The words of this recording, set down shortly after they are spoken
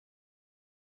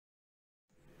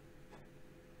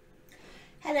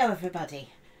Hello everybody,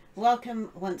 welcome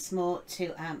once more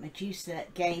to our Medusa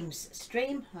Games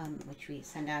stream, which we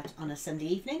send out on a Sunday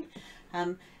evening.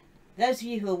 Those of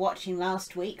you who were watching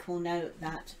last week will know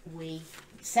that we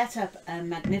set up a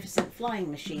magnificent flying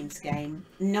machines game,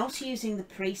 not using the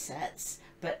presets,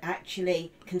 but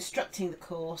actually constructing the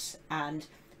course and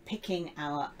picking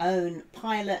our own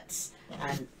pilots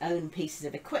and own pieces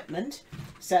of equipment.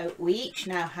 So we each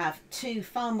now have two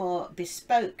far more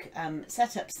bespoke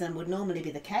setups than would normally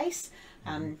be the case,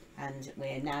 and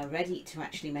we're now ready to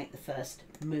actually make the first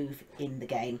move in the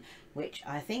game, which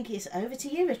I think is over to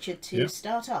you, Richard, to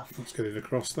start off. Let's get it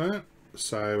across there.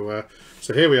 So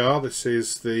so here we are. This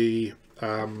is the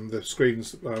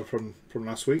screens from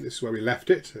last week. This is where we left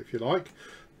it, if you like.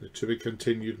 To be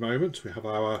continued moment. We have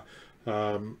our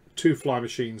two fly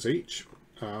machines each.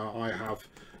 I have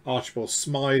Archibald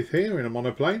Smythe here in a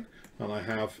monoplane, and I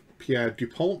have Pierre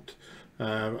Dupont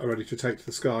ready to take to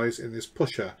the skies in this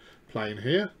pusher plane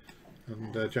here.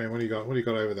 And Jane, what do you got? What do you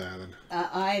got over there then?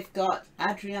 I've got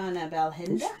Adriana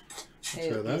Belhinder,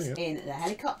 who is in the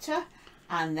helicopter,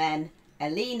 and then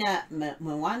Elena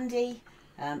Mwandi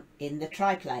in the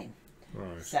triplane.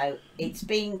 Right. So it's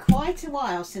been quite a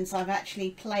while since I've actually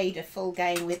played a full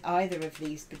game with either of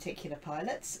these particular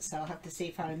pilots, so I'll have to see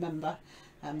if I remember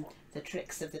the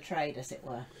tricks of the trade, as it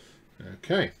were.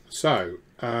 Okay, so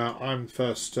I'm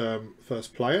first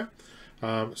player,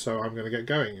 so I'm going to get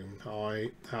going. I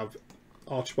have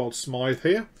Archibald Smythe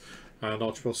here, and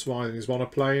Archibald Smythe in his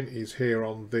monoplane is here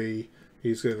on the,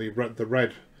 he's going to be the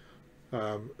red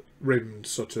rimmed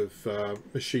sort of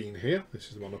machine here. This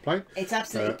is the monoplane. It's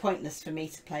absolutely pointless for me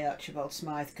to play Archibald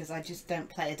Smythe because I just don't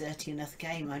play a dirty enough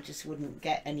game. I just wouldn't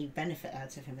get any benefit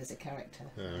out of him as a character.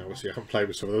 Obviously, I haven't played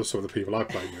with some of the people I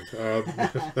played with.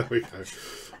 There we go.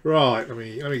 Right, let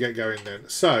me get going then.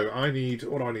 So I need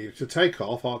to take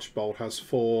off. Archibald has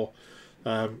four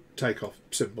takeoff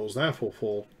symbols there,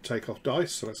 four takeoff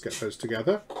dice, so let's get those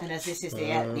together. And as this is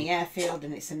the airfield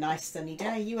and it's a nice sunny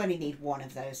day, you only need one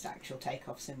of those actual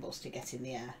takeoff symbols to get in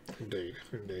the air. Indeed,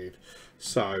 indeed.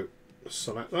 So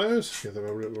select those, give them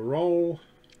a little roll,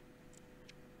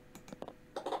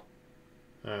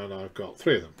 and I've got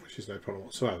three of them, which is no problem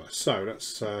whatsoever. So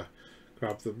let's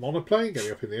grab the monoplane, get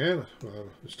it up in the air.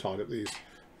 Just tied up these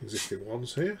existing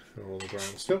ones here, they're on the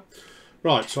ground still.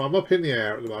 Right, so I'm up in the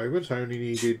air at the moment. I only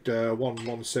needed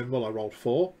one symbol. I rolled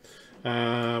 4.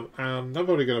 And I'm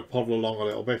only going to poddle along a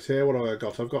little bit here. What have I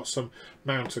got? I've got some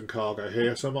mountain cargo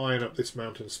here. So I'm eyeing up this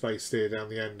mountain space there down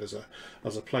the end as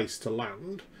a place to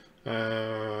land.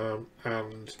 And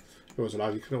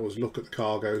you can always look at the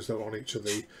cargoes that are on each of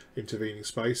the intervening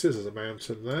spaces. There's a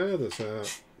mountain there. There's a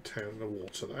town of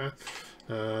water there.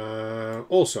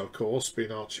 Also, of course,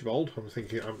 being Archibald, I'm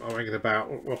hanging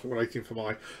about, waiting for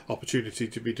my opportunity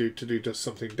to do just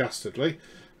something dastardly,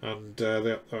 and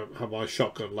have my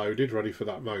shotgun loaded, ready for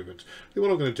that moment.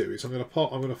 What I'm going to do is I'm going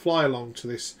to fly along to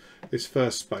this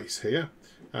first space here.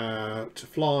 To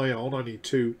fly on, I need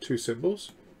two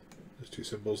symbols. There's 2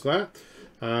 symbols there.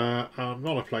 And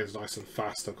monoplane's nice and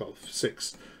fast. I've got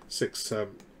six dice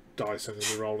I'm going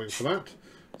to be rolling for that.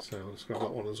 So let's grab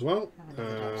that one as well.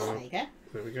 There you go.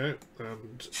 There we go.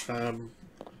 And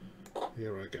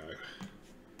here I go.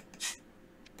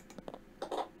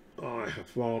 I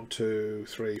have 1, 2,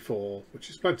 3, 4, which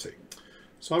is plenty.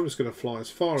 So I'm just going to fly as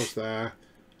far as there,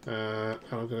 and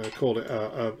I'm going to call it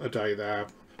a day there.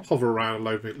 Hover around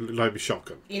and load me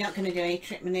shotgun. You're not going to do any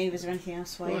trick manoeuvres or anything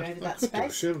else while you're over that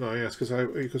space? Shouldn't I? Yes, because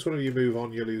whenever you move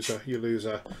on, you lose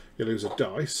a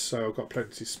dice. So I've got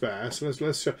plenty spare. So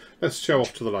let's show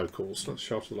off to the locals. Let's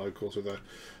show off to the locals with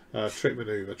a trick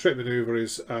manoeuvre. Trick manoeuvre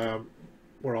is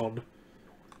we're on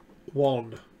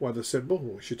 1 weather symbol.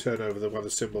 We should turn over the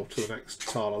weather symbol to the next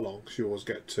tile along, because you always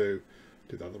get to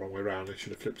do that the wrong way around. I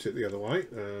should have flipped it the other way.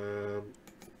 There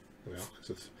we are. It's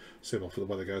a symbol for the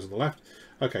weather goes on the left.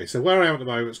 Okay, so where I am at the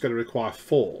moment is going to require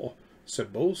 4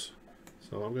 symbols.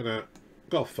 So I'm going to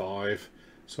got 5.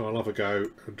 So I'll have a go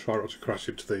and try not to crash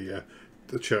into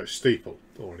the church steeple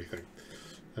or anything.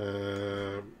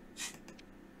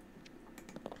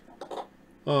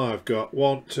 I've got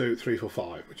 1, 2, 3, 4,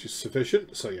 5, which is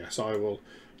sufficient. So yes, I will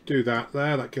do that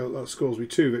there. That scores me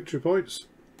 2 victory points.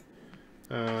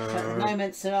 So at the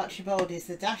moment, Sir Archibald is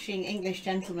the dashing English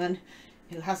gentleman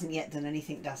who hasn't yet done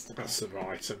anything dastardly. That's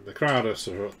right, and the crowd are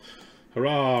sort of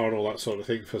hurrah and all that sort of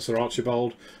thing for Sir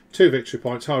Archibald. 2 victory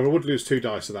points. However, I would lose 2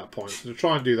 dice at that point. So to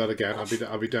try and do that again,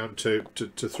 I'd be down to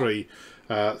 3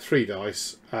 3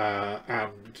 dice,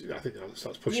 and I think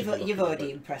that's pushing. You've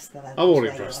already impressed them. I've already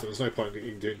impressed them. There's no point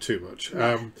in doing too much.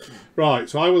 No. Right,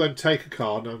 so I will then take a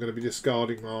card, and I'm going to be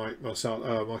discarding my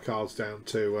cards down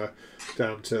to 3. So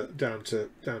I'm just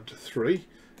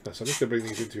going to bring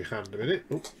these into your hand a minute.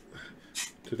 Ooh.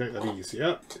 To make that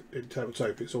easier, in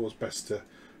tabletop, it's always best to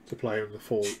play in the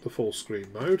full screen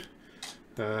mode.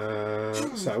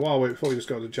 So before we just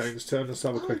go to Jane's turn, let's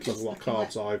have a quick look at what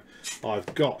cards I've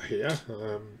got here.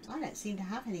 I don't seem to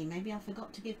have any. Maybe I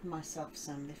forgot to give myself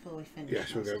some before we finish.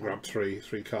 Yes, we're going to grab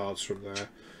three cards from there.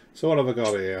 So what have I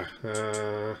got here?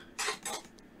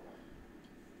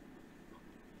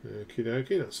 Okie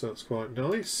dokie, that's quite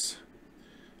nice.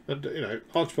 And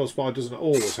Archibald Spy doesn't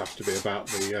always have to be about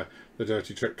the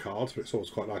dirty trick cards, but it's always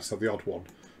quite nice to have the odd one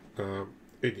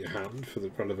in your hand for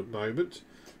the relevant moment.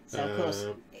 So of course,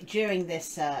 during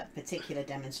this particular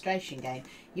demonstration game,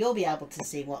 you'll be able to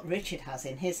see what Richard has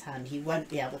in his hand. You won't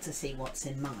be able to see what's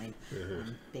in mine,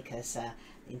 because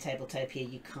in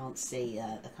Tabletopia you can't see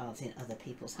the cards in other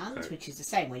people's hands, which is the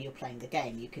same when you're playing the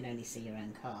game. You can only see your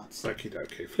own cards. Okie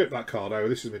dokie. Flip that card over.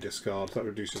 This is my discard. That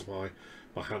reduces my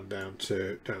hand down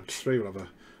to 3. We'll have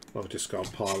a discard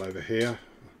pile over here,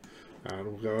 and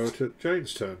we'll go over to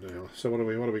Jane's turn now. So what have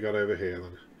we got over here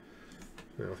then?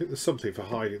 Now, I think there's something for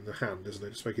hiding the hand, isn't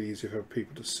it? Just make it easier for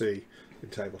people to see in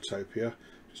Tabletopia.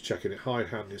 Just checking it. Hide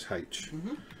hand is H. So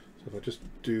if I just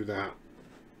do that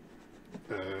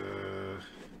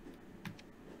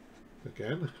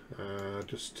again,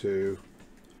 just to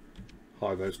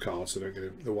hide those cards so they don't get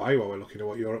in the way while we're looking at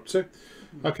what you're up to.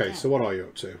 Okay, so what are you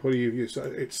up to? What do you use?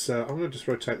 It's I'm going to just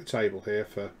rotate the table here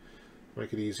for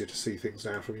make it easier to see things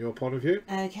now from your point of view.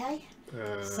 Okay.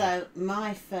 So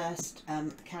my first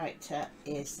character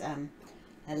is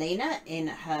Helena in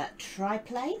her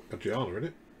triplane. Adriana, isn't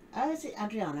it? Oh, is it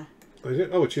Adriana? Is it?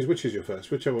 Oh, which is your first?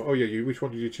 Whichever. Oh yeah, which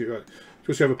one did you choose?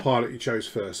 Whichever pilot you chose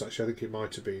first. Actually, I think it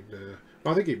might have been.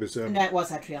 I think it was. No, it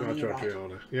was Adriana. You're right.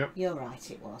 Adriana. Yeah. You're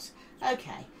right. It was.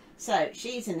 Okay. So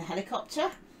she's in a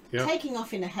helicopter. Yep. Taking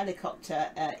off in a helicopter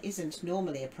isn't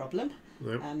normally a problem.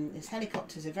 Yep. These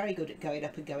helicopters are very good at going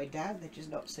up and going down. They're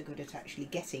just not so good at actually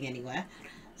getting anywhere.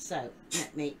 So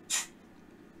let me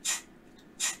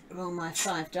roll my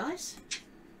 5 dice.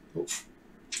 Oh.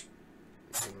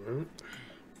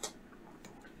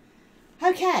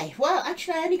 Okay, well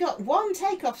actually I only got 1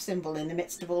 takeoff symbol in the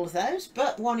midst of all of those,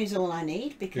 but 1 is all I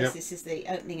need because this is the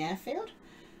opening airfield.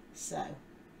 So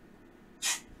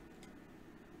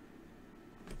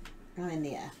I'm in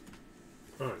the air.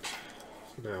 Right.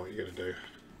 So now what are you going to do?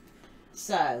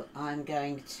 So I'm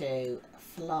going to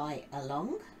fly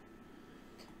along.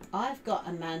 I've got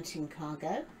a mountain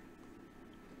cargo.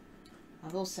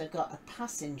 I've also got a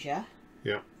passenger.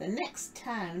 Yeah. The next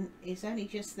town is only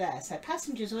just there. So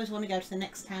passengers always want to go to the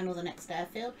next town or the next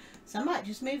airfield. So I might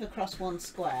just move across 1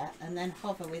 square and then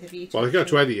hover with a view to... Well, if you go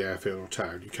to any airfield or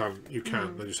town, you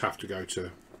can. They just have to go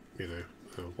to,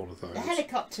 one of those. The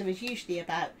helicopter is usually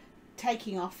about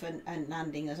taking off and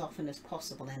landing as often as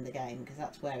possible in the game because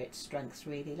that's where its strengths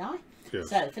really lie. Yes.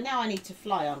 So for now I need to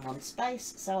fly on 1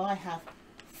 space. So I have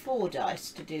 4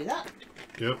 dice to do that.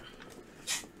 Yep.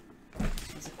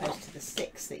 As opposed to the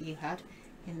 6 that you had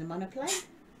in the monoplane.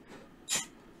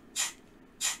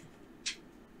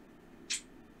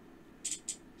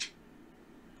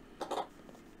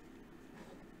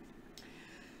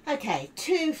 Okay,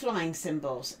 2 flying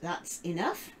symbols. That's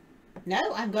enough.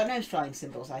 No, I've got no flying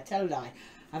symbols. I tell a lie.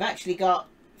 I've actually got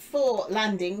 4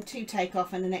 landing, 2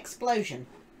 takeoff and an explosion.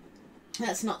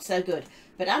 That's not so good.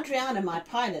 But Adriana, my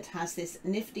pilot, has this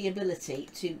nifty ability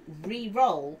to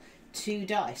re-roll 2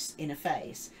 dice in a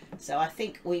phase. So I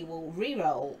think we will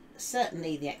re-roll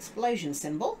certainly the explosion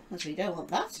symbol, as we don't want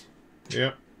that.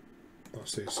 Yep.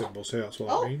 That's these symbols here, that's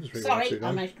what it means. Sorry,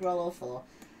 I managed to roll all 4.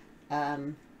 I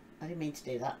didn't mean to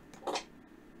do that.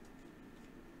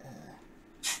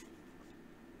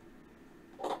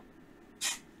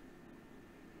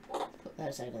 Put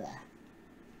those over there.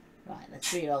 Right,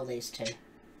 let's re-roll these 2.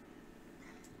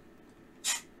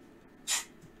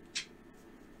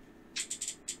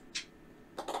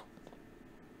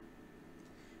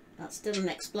 That's still an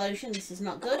explosion. This is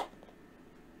not good.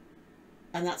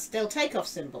 And that's still takeoff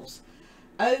symbols.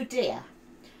 Oh dear.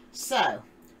 So,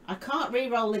 I can't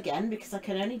re-roll again because I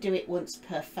can only do it once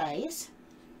per phase.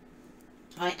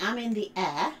 I am in the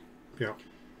air. Yeah.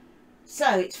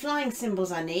 So, it's flying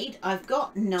symbols I need. I've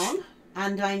got none.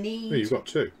 And I need... No, you've got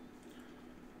 2.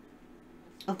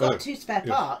 I've got 2 spare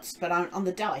parts, but on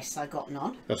the dice I got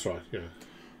none. That's right, yeah.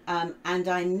 And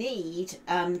I need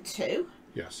 2.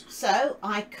 Yes. So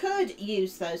I could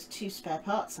use those 2 spare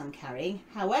parts I'm carrying.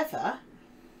 However,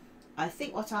 I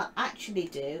think what I'll actually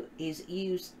do is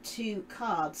use 2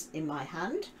 cards in my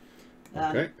hand,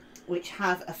 which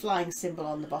have a flying symbol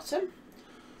on the bottom.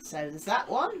 So there's that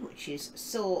one, which is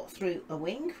Soar Through a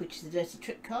Wing, which is a dirty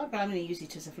trick card, but I'm going to use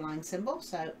it as a flying symbol,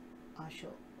 so I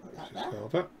shall put that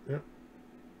there. Yeah.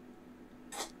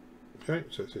 Okay,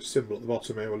 so it's a symbol at the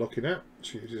bottom here we're looking at.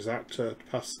 She uses that to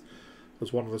pass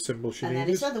as one of the symbols she needed. And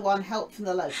then this other one, Help from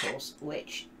the Locals,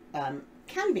 which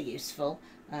can be useful,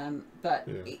 but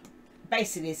it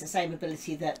basically is the same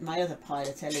ability that my other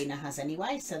pilot, Elena, has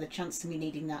anyway, so the chance of me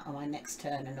needing that on my next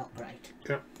turn are not great.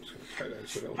 Yeah.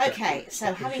 Okay,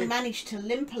 so having managed to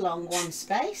limp along one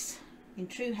space in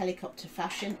true helicopter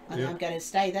fashion, and I'm going to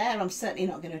stay there, I'm certainly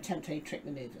not going to attempt any trick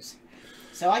manoeuvres.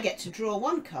 So I get to draw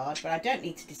 1 card, but I don't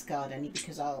need to discard any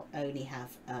because I'll only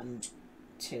have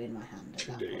 2 in my hand at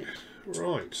that point.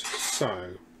 Right, so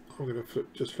I'm going to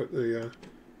just flip the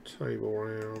table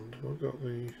around. I've got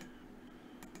the...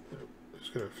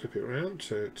 Just going to flip it around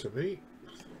to me.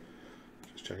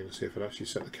 Just checking to see if I'd actually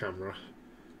set the camera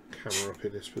up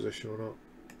in this position or not.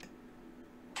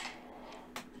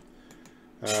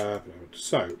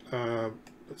 Let's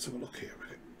have a look here a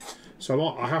minute. So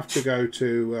I have to go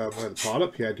to the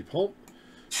pilot, Pierre Dupont,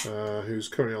 who's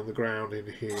currently on the ground in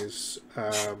his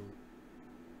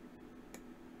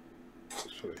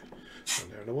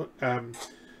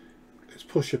it's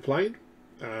pusher plane.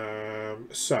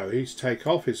 So he's take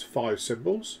off his 5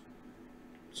 symbols.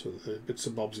 So the bits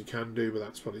and bobs he can do, but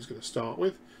that's what he's going to start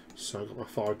with. So I've got my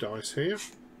 5 dice here.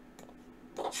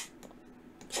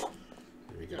 Here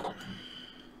we go.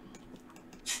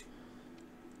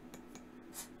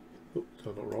 Oh, did I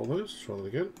not roll those? Let's roll them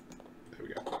again. There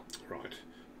we go. Right.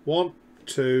 1,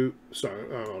 2.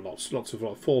 So lots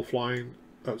of 4 flying.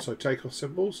 So takeoff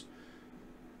symbols.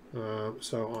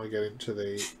 So I get into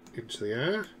the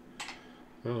air.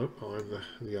 Oh, I'm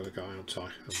the other guy, aren't I?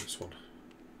 And this one.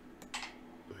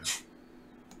 Yeah.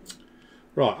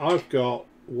 Right, I've got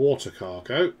water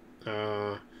cargo.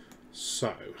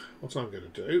 So what I'm going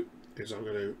to do is I'm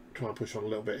going to try and push on a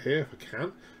little bit here if I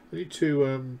can. I need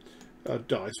 2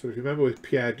 dice, but if you remember with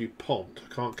Pierre Dupont,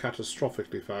 I can't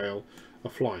catastrophically fail a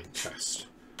flying test.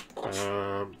 So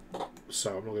I'm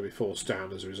not going to be forced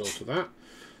down as a result of that.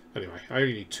 Anyway, I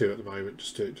only need 2 at the moment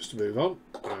just to move on,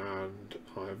 and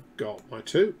I've got my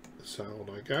 2. So on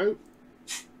I go.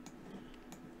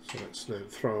 So let's then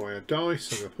throw away a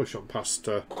dice. I'm going to push on past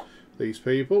these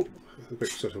people. A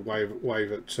quick sort of wave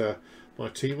at my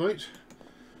teammate.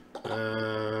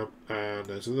 And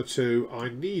there's the 2 I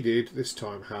needed this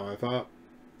time, however.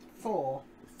 4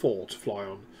 to fly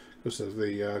on because of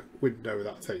the window of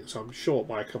that thing. So I'm short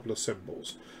by a couple of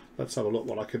symbols. Let's have a look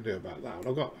what I can do about that.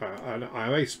 I've got I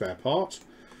have a spare part.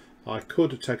 I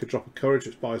could take a drop of courage,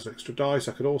 which buys an extra dice.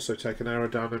 I could also take an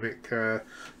aerodynamic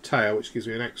tail, which gives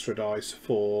me an extra dice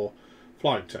for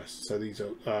flying tests. So these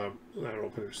are they're all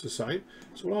pretty much the same.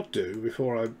 So what I'll do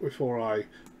before I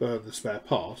burn the spare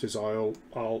part is I'll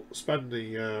spend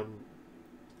the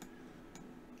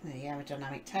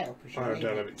aerodynamic tail.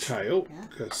 Aerodynamic tail,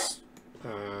 because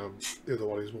the other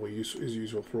one is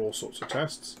useful for all sorts of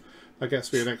tests. That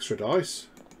gets me an extra dice.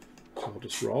 So I'll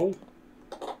just roll.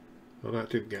 And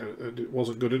that it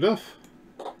wasn't good enough.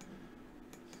 So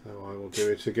I will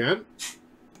do it again.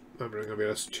 Remembering I'm going to be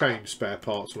able to change spare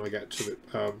parts when I get to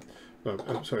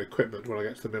the equipment when I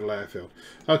get to the middle airfield.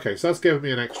 Okay, so that's given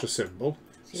me an extra symbol.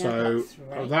 So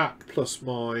that plus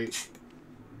the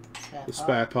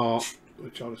spare part,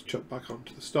 which I'll just chuck back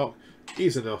onto the stock,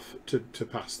 is enough to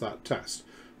pass that test.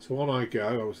 So on I go.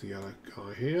 I was the yellow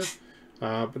guy here.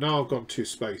 But now I've got 2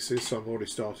 spaces, so I'm already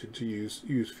starting to use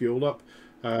fuel up.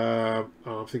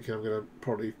 I'm thinking I'm going to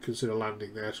probably consider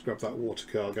landing there to grab that water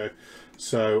cargo.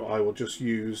 So I will just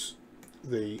use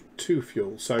the 2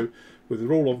 fuel. So with the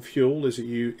rule on fuel is that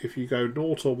if you go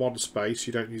 0 or 1 space,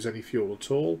 you don't use any fuel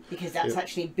at all. Because that's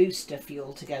actually booster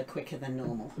fuel to go quicker than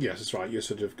normal. Yes, that's right. You're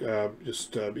sort of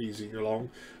just easing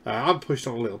along. I'm pushed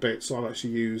on a little bit, so I've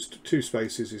actually used 2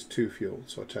 spaces is 2 fuel.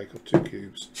 So I take off 2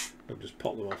 cubes and just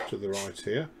pop them off to the right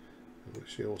here. I'm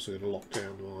actually also going to lock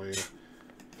down my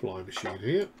fly machine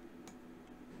here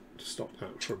to stop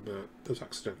that from us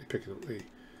accidentally picking up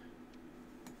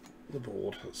the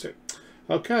board. That's it.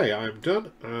 Okay, I'm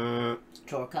done.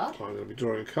 Draw a card. I'm going to be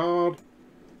drawing a card.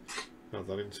 Add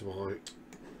that into my...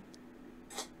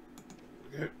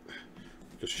 Okay.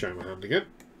 Just show my hand again.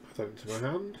 Add that into my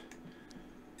hand.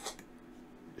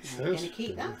 Yes. You're going to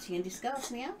keep that? You're going to discard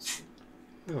something else?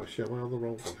 Oh, show my other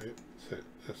roll one here. That's it.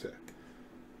 That's it.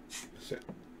 That's it.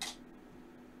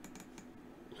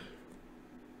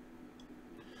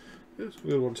 It's a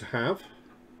good one to have.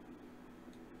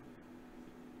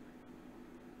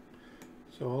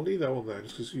 So I'll leave that one there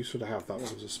just because you sort of have that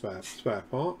one as a spare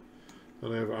part.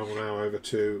 And I'm now over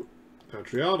to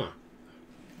Adriana.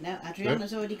 No,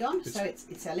 Adriana's already gone, so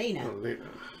it's Alina. Alina.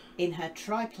 In her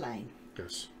triplane.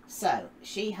 Yes. So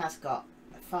she has got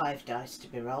 5 dice to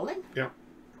be rolling. Yeah.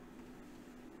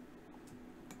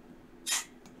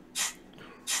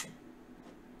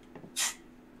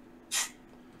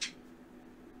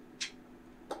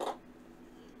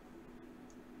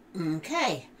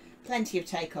 Okay, plenty of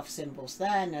takeoff symbols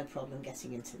there, no problem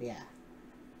getting into the air.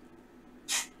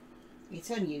 It's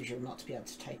unusual not to be able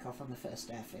to take off on the first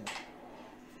airfield.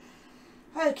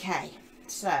 Okay,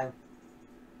 so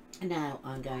now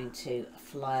I'm going to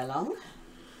fly along,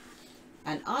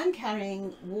 and I'm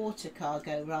carrying water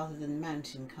cargo rather than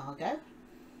mountain cargo,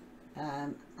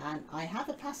 and I have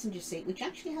a passenger seat which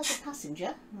actually has a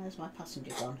passenger. Where's my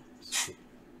passenger gone? Just,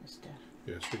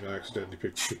 yes, I think I accidentally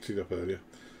picked it up earlier.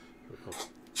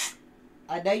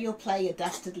 I know you're playing a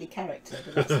dastardly character,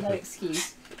 but that's no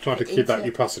excuse. Trying to kidnap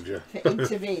your passenger. For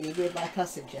intervening with my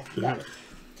passenger. No.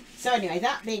 So anyway,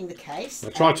 that being the case... I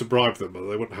tried to bribe them, but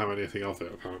they wouldn't have anything of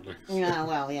it, apparently. Yeah,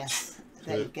 well, yes.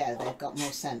 There you go. They've got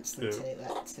more sense than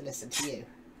to listen to you.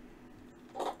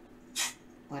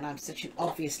 When I'm such an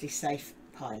obviously safe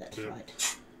pilot,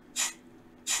 right.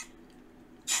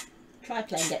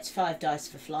 Triplane gets 5 dice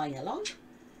for flying along.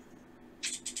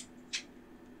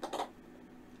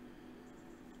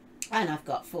 And I've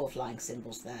got 4 flying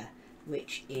symbols there,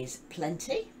 which is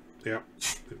plenty. Yeah,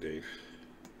 indeed.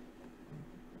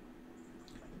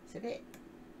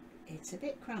 It's a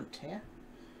bit cramped here.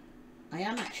 I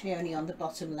am actually only on the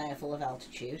bottom level of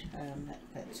altitude,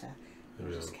 but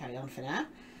I'll just carry on for now.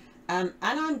 And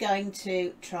I'm going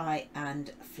to try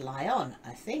and fly on.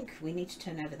 I think we need to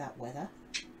turn over that weather.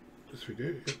 Yes, we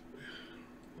do. Yeah.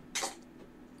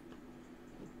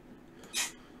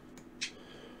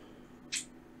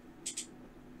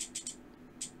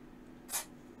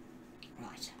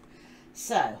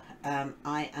 So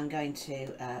I am going to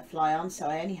fly on, so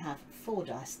I only have 4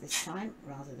 dice this time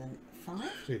rather than 5.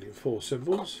 Needing 4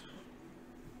 symbols.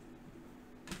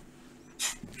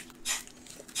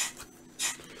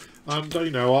 And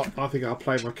you know what? I think I'll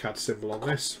play my cat symbol on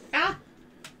this. Ah!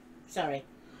 Sorry.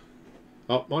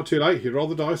 Oh, am I too late? You roll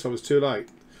the dice, I was too late.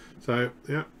 So,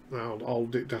 yeah. I'll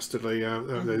do dastardly.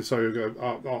 So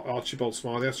Archibald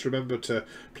Smiley has to remember to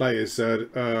play his. I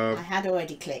had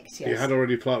already clicked. Yes. He had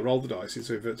already rolled the dice.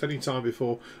 So if it's any time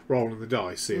before rolling the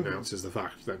dice, he announces the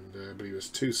fact. Then, but he was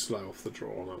too slow off the draw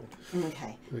on that one.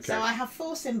 Okay. So I have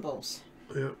 4 symbols.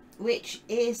 Yeah. Which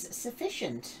is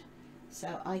sufficient.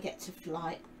 So I get to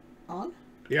fly on.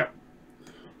 Yep.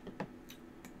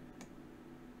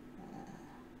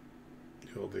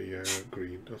 You're the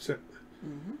green. That's it.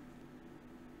 Mm-hmm.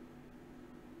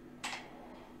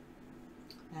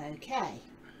 Okay,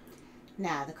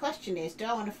 now the question is, do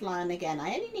I want to fly on again?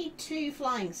 I only need 2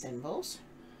 flying symbols.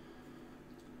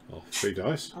 Oh, 3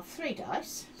 dice. Of 3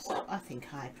 dice, so I think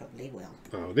I probably will.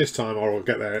 Oh, this time I'll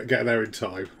get there in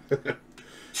time.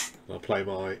 I'll play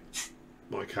my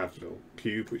cardinal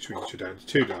cube, which means you're down to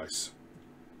 2 dice.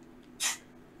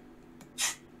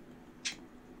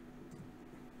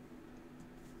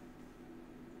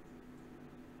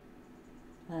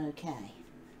 Okay,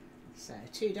 so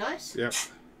 2 dice. Yep.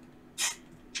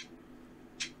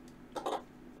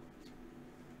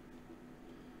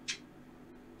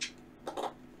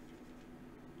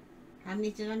 How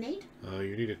many did I need?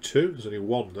 You need a 2. There's only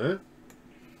 1 there.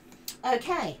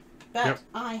 Okay, but yep.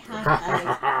 I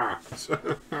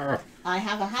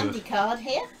have a handy card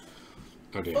here.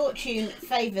 Oh dear. Fortune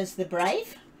favours the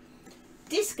brave.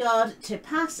 Discard to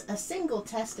pass a single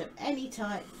test of any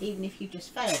type, even if you just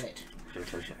failed it.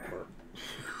 So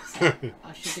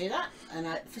I should do that. And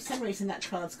for some reason that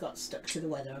card's got stuck to the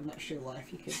weather. I'm not sure why.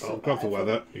 If you could. I'll grab the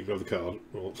weather. You grab the card.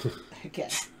 Okay.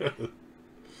 There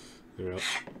we are.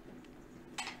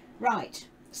 Right.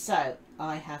 So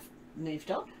I have moved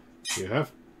on. You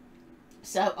have.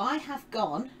 So I have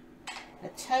gone a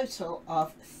total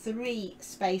of 3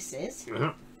 spaces.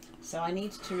 So I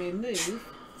need to remove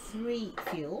 3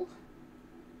 fuel.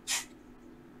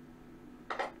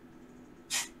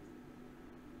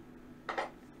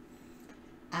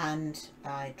 And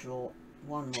I draw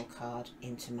 1 more card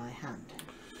into my hand.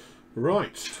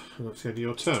 Right, and that's the end of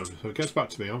your turn. So it gets back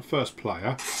to me. I'm first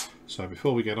player. So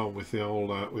before we get on with the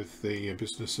old with the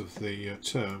business of the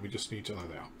turn, we just need to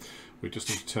we just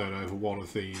need to turn over one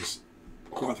of these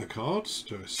weather cards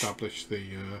to establish the.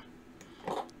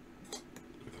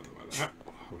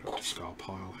 I've got a discard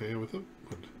pile here with them.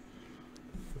 And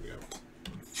there we go.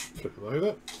 Flip them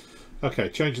over. Okay,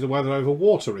 changing the weather over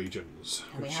water regions.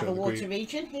 And we have a water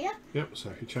region here. Yep, so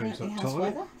if you change Currently that has tile.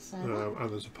 weather, so And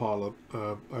there's a pile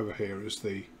of, over here is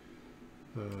the...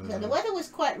 so the weather was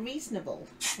quite reasonable,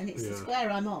 and it's the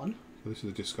square I'm on. This is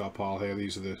the discard pile here,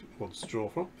 these are the ones to draw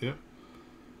from, yeah.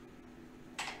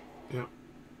 Yeah.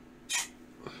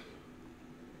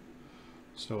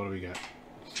 So what do we get?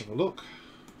 Let's have a look.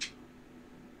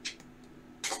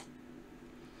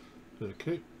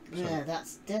 Okay. So Yeah,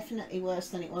 that's definitely worse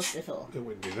than it was before. the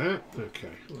windy there.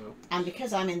 Okay. Well, And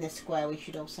because I'm in this square, we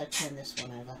should also turn this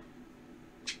one over.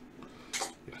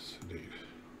 yes, indeed.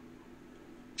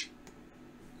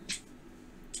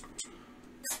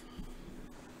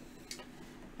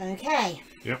 Okay.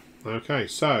 Yep. Okay.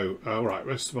 So, right,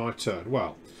 rest of my turn.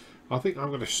 Well, I think I'm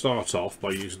going to start off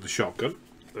by using the shotgun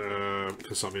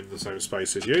because I'm in the same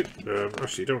space as you.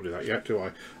 Actually, don't do that yet, do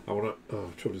I? I want to.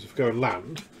 Oh, trouble is, if I go and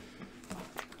land,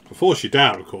 I'll force you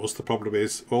down. Of course, the problem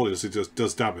is all it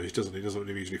does damage, doesn't it? It doesn't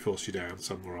usually force you down.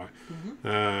 So I'm all right.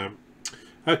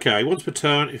 Okay, once per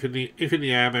turn, if in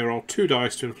the air, may roll 2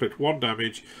 dice to inflict 1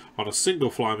 damage on a single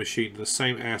flying machine in the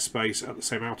same airspace at the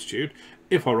same altitude.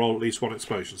 If I roll at least 1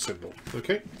 explosion symbol.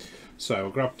 Okay, so I'll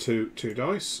grab two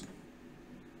dice.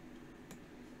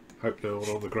 Hope no one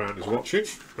on the ground is watching.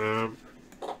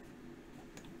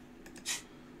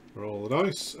 Roll the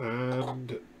dice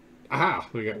and aha,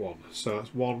 we get 1. So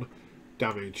that's 1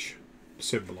 damage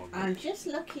symbol on it. I'm just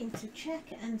looking to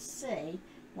check and see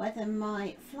whether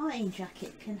my flying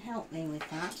jacket can help me with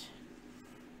that.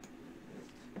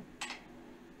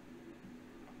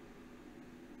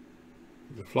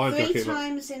 The flying 3 jacket.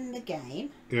 times in the game.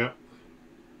 Yeah.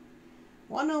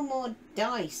 1 or more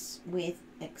dice with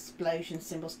explosion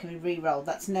symbols can be re-rolled.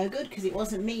 That's no good because it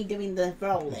wasn't me doing the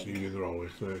rolling. You do the rolling.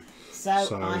 No.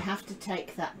 So I have to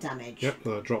take that damage. Yep,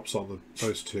 that drops on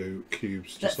those 2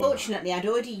 cubes. But Just like fortunately, I'd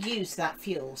already used that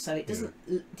fuel, so it doesn't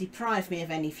deprive me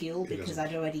of any fuel because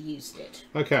I'd already used it.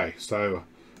 Okay, so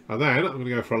and then I'm going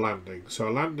to go for a landing. So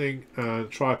a landing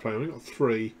and triplane only got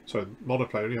 3. So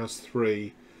monoplane only has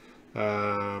 3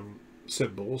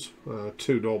 symbols.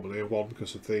 2 normally and 1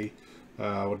 because of the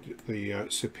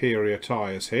superior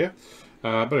tyres here.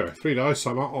 But anyway, 3 dice.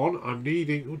 I'm on. I'm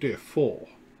needing. Oh dear, 4.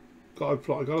 I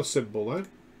got a symbol then.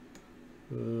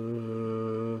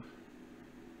 Oh,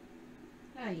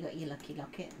 you got your lucky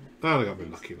locket. And I got my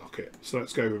lucky locket. So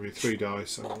let's go with my 3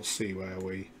 dice and we'll see where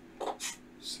we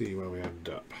end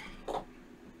up.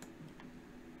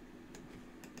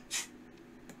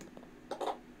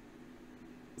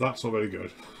 That's not very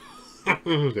good.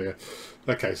 Oh dear.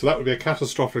 Okay, so that would be a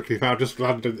catastrophic if I just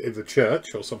landed in the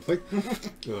church or something. I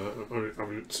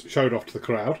mean, it's showed off to the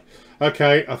crowd.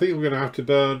 Okay, I think we're going to have to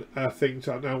burn a thing.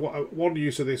 Now, one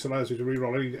use of this allows you to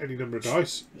re-roll any number of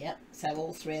dice. Yep, so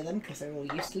all 3 of them because they're all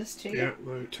useless to you. Yeah,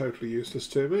 they're totally useless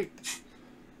to me.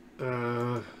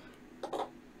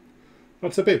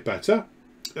 That's a bit better.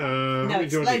 No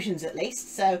explosions at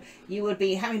least, so you would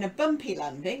be having a bumpy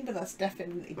landing, but that's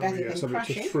definitely better than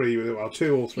crashing. Just 3 with it, well,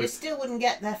 2 or 3. You still wouldn't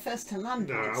get there first to land.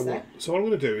 No, I won't. So what I'm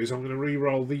going to do is I'm going to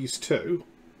re-roll these 2.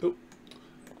 Oh,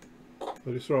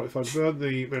 I just right. If I burn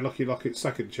my lucky locket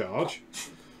second charge.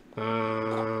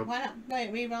 Why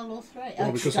not re-roll all 3?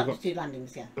 Well, because I've got 2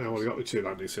 landings, yeah. Well, I've got the 2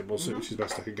 landing symbols, which is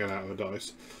best I can get out of a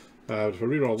dice. If I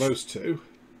re-roll those 2,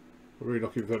 I'm really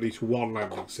looking for at least 1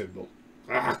 landing symbol.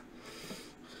 Ah!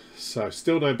 So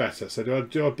still no better. So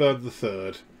do I burn the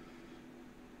 3rd?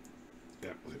 Yeah,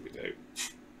 I think we do.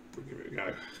 We'll give it a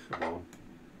go. Come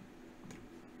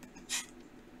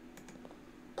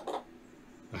on.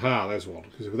 Aha, there's 1.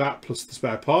 Because with that plus the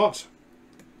spare part,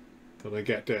 and I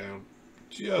get down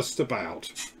just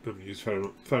about. And use fair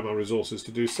amount of resources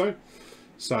to do so.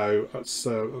 So that's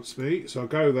me. So I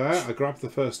go there. I grab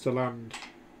the first to land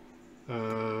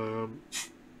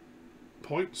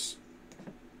points.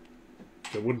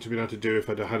 I wouldn't have been able to do if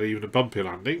I'd had even a bumpy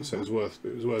landing, so it was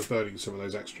worth burning some of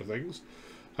those extra things.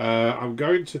 I'm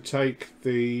going to take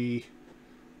the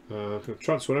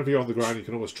transfer. Whenever you're on the ground, you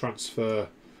can always transfer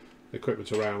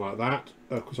equipment around like that.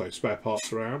 Sorry, spare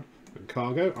parts around and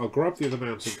cargo. I'll grab the other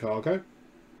mountain cargo.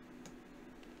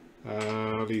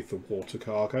 Leave the water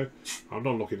cargo. I'm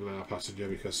not looking at our passenger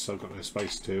because I've got no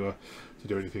space to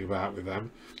do anything about with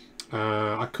them.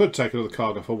 I could take another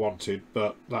cargo if I wanted,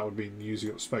 but that would mean using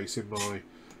up space in my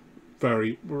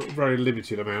very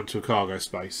limited amount of cargo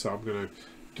space. So I'm going to.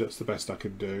 That's the best I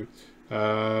can do. So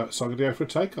I'm going to go for a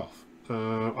takeoff.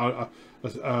 I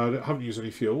haven't used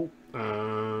any fuel,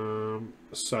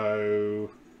 so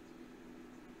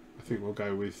I think we'll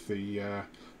go with the.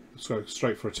 Let's go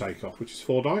straight for a takeoff, which is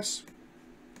 4 dice.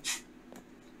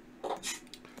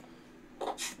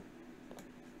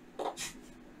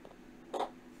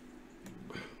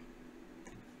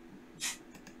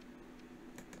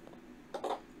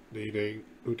 needing...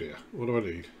 Oh dear, what do I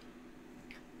need?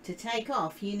 To take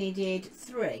off, you needed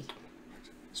 3.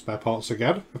 Spare parts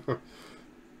again.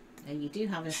 And you do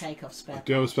have a take-off spare I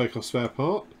do have a spare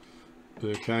part.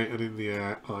 Okay, and in the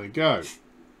air I go.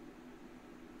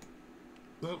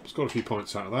 Oh, it's got a few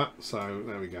points out of that, so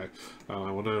there we go. And I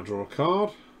will now draw a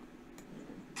card.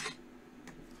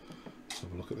 Let's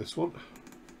have a look at this one.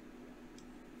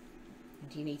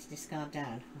 Do you need to discard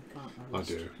down? I can't remember. I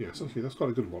do, yes. Actually, that's quite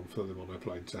a good one for the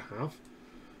monoplane to have.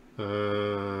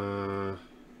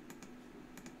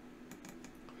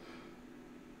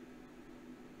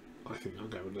 I think I'll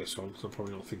go with this one because I'm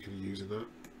probably not thinking of using that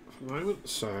for the moment.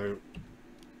 So,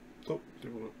 oh,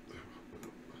 didn't want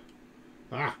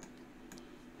to,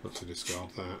 let's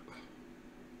discard that.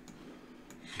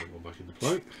 Put one back into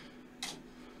play,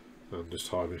 and just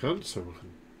hide my hand so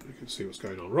we can see what's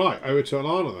going on. Right, over to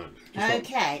Alana then.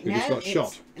 Okay, no, got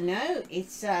shot. No,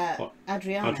 it's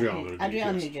Adriana.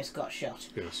 Adriana who just got shot.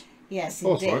 Yes. Yes,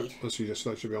 oh, indeed. Right.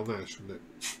 That should be on there, shouldn't it?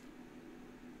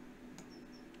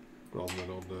 Rather than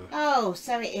on there. Oh,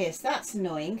 so it is. That's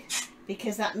annoying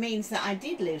because that means that I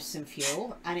did lose some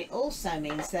fuel, and it also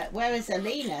means that whereas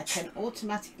Alina can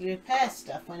automatically repair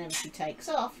stuff whenever she takes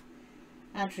off,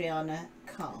 Adriana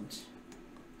can't.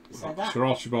 So Well, that... Sir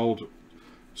Archibald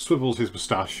swivels his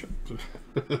moustache.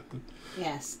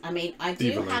 Yes, I mean I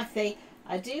do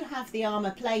have the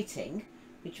armour plating,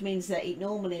 which means that it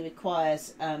normally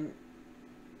requires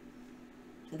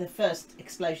the first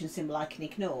explosion symbol I can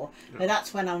ignore, but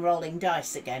that's when I'm rolling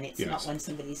dice again. It's not when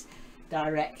somebody's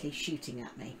directly shooting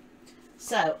at me.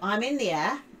 So I'm in the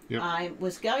air. Yep. I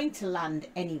was going to land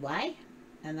anyway,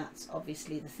 and that's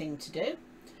obviously the thing to do.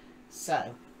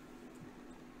 So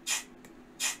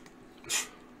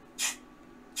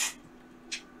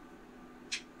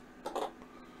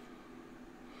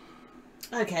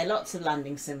okay, lots of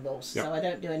landing symbols, so I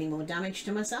don't do any more damage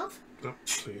to myself. Yep.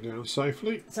 So you're down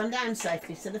safely. So I'm down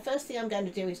safely. So the first thing I'm going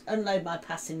to do is unload my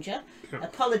passenger.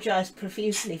 Apologise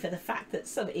profusely for the fact that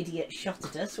some idiot shot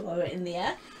at us while we were in the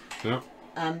air. Yeah.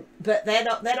 But they're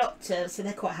not. So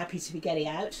they're quite happy to be getting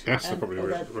out. Yes, they're probably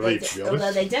relieved, to be honest.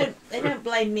 Although they don't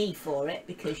blame me for it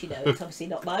because it's obviously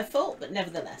not my fault. But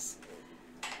nevertheless,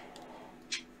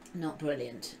 not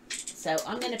brilliant. So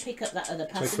I'm going to pick up that other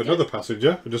passenger. Take another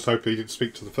passenger and just hope he didn't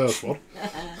speak to the first one.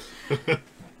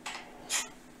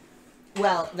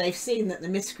 Well, they've seen that the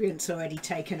miscreant's already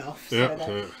taken off,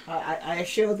 so I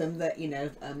assure them that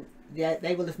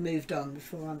they will have moved on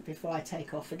before I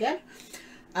take off again.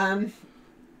 And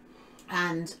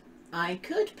I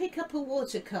could pick up a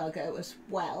water cargo as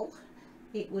well.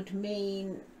 It would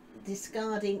mean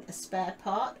discarding a spare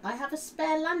part. I have a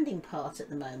spare landing part at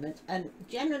the moment, and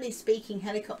generally speaking,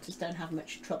 helicopters don't have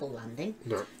much trouble landing.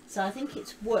 No. So I think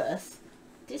it's worth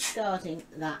discarding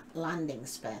that landing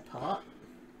spare part.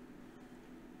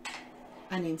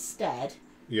 And instead,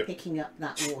 picking up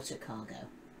that water cargo.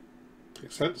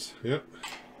 Makes sense, yep.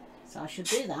 So I should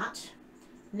do that.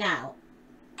 Now,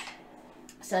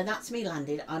 so that's me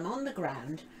landed. I'm on the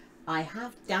ground. I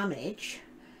have damage.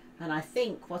 And I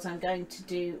think what I'm going to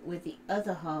do with the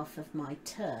other half of my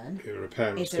turn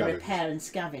is a repair and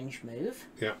scavenge move.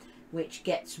 Yeah. Which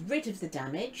gets rid of the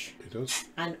damage. It does.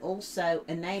 And also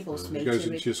enables me to... It goes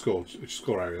into your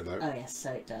score area, though. Oh, yes,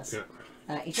 so it does. Yeah.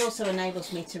 It also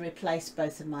enables me to replace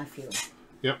both of my fuel.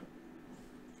 Yep.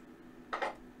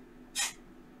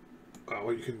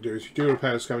 What you can do is you do a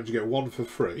repair and scavenge, you get 1 for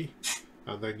free,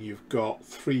 and then you've got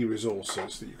 3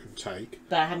 resources that you can take.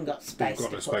 But I haven't got space.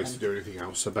 You've got no space to do anything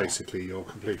else, so basically you're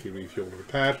completely refueled and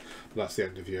repaired. But that's the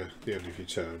end of your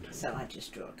turn. So I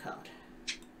just draw a card.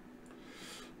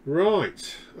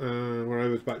 Right, we're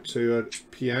over back to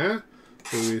Pierre,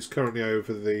 who is currently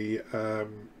over the.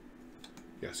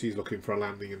 Yes, he's looking for a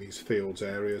landing in these fields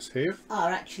areas here. Oh,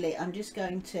 actually, I'm just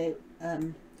going to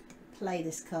play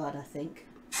this card, I think.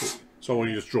 So one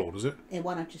you just drawn, is it? Yeah,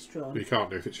 one I've just drawn. You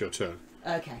can't do if it's your turn.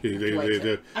 Okay.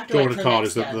 Drawing a card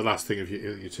is the last thing of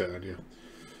your turn, yeah.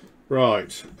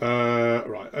 Right,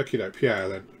 right, okay, no, Pierre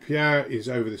then. Pierre is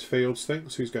over this fields thing,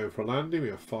 so he's going for a landing. We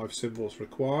have 5 symbols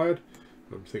required.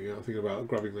 I'm thinking about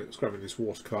grabbing this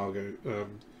water cargo.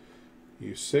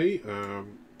 You see,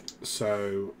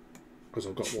 so. As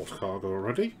I've got water cargo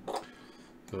already. Off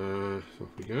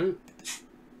we go.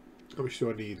 How much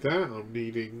do I need there? I'm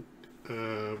needing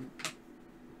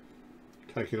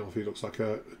taking off. He looks like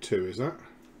a 2. Is that?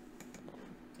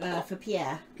 For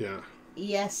Pierre. Yeah.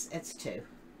 Yes, it's 2.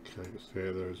 Okay, so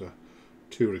here there is a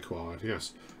 2 required.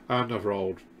 Yes, and I've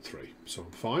rolled 3, so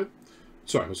I'm fine.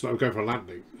 Sorry, I'm going for a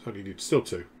landing. So I only need still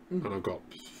 2, and I've got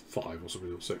 5 or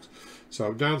something or 6. So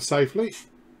I'm down safely.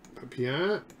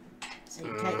 Pierre. So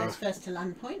you take those first to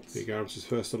land points. He grabs his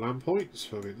first to land points.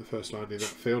 I mean, the first landing in that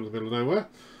field in the middle of nowhere.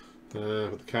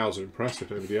 But the cows are impressed,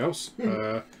 if nobody else.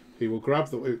 He will grab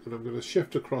the... And I'm going to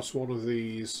shift across one of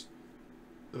these...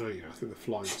 Oh yeah, I think the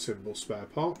flying symbol spare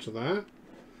part to there.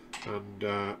 And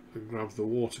grab the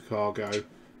water cargo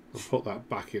and put that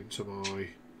back into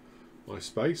my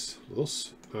space.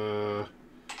 Thus, that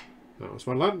was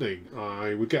my landing.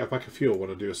 I would get a pack of fuel when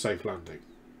I do a safe landing.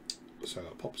 So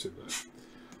that pops in there.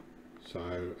 So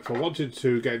if I wanted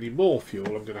to get any more fuel,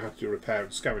 I'm going to have to do a repair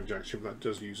and scavenge action. That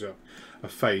does use up a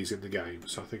phase in the game.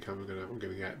 So I think I'm going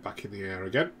to get back in the air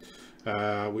again,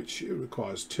 which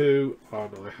requires 2,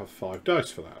 and I have 5 dice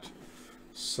for that.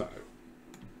 So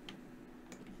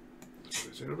let's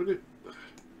put this in a minute.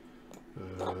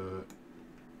 Oh.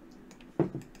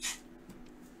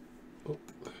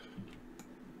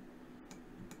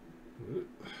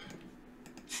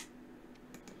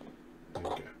 There we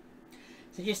go.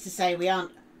 So just to say, we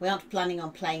aren't planning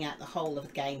on playing out the whole of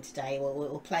the game today.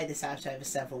 We'll play this out over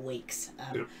several weeks,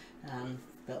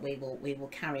 but we will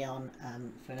carry on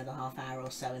for another half hour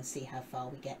or so and see how far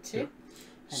we get to.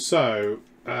 So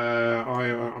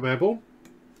I'm airborne,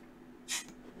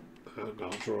 and I'll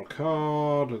draw a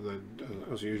card, and then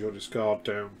as usual discard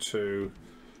down to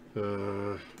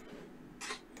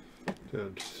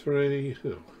 3.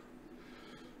 Oh.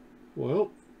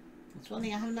 Well. That's one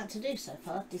thing I haven't had to do so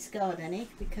far, discard any,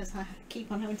 because I keep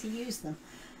on having to use them.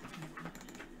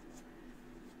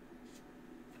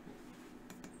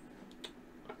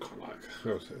 I quite like...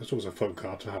 It's always a fun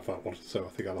card to have that one, so I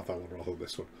think I love that one rather than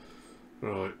this one.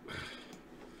 Right.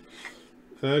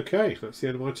 Okay, that's the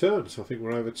end of my turn, so I think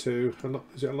we're over to...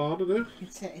 Is it Alana now?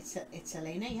 It's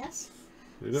Alina, yes.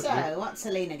 So, yeah. What's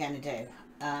Alina going to do?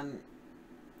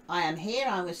 I am here.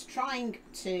 I was trying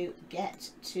to get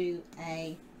to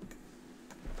a...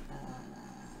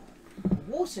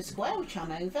 water square, which I'm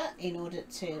over, in order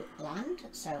to land,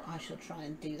 so I shall try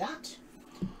and do that.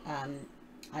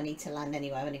 I need to land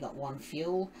anyway. I've only got 1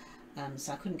 fuel,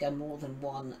 so I couldn't go more than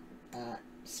 1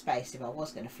 space if I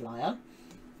was going to fly on.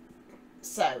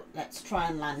 So let's try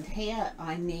and land here.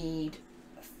 I need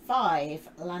 5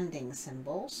 landing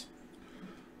symbols.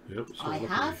 Yep, so I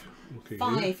have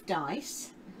 5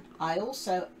 dice. I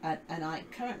also and I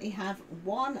currently have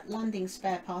 1 landing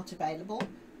spare part available,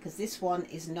 because this one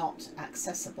is not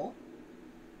accessible.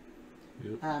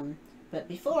 Yep. But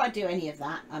before I do any of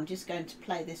that, I'm just going to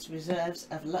play this Reserves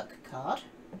of Luck card.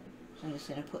 So I'm just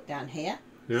going to put down here.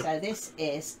 Yep. So this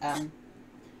is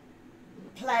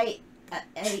play at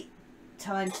 8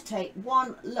 times to take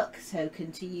 1 luck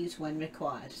token to use when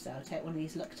required. So I'll take one of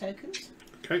these luck tokens.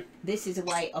 Okay. This is a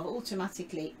way of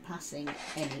automatically passing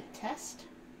any test.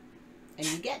 And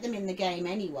you get them in the game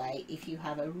anyway if you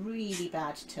have a really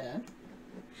bad turn.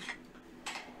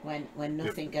 When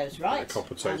nothing goes right. It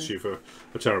compensates you for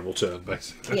a terrible turn,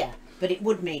 basically. Yeah, but it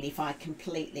would mean if I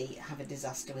completely have a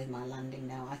disaster with my landing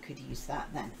now, I could use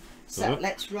that then. So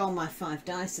let's roll my 5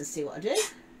 dice and see what I do.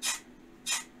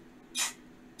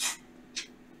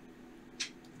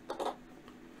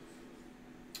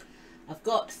 I've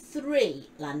got 3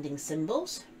 landing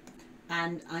symbols,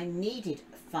 and I needed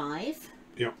 5.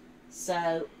 Yep.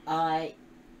 So I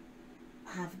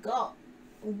have got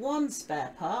 1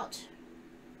 spare part,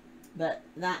 but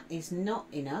that is not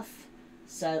enough.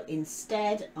 So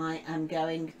instead I am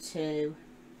going to...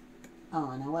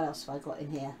 Oh, now what else have I got in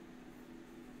here?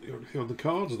 You want anything on the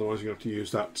cards? Otherwise you have to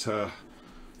use that,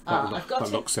 I've got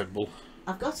that luck symbol.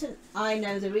 I've got an I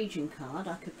Know the Region card.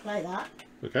 I could play that.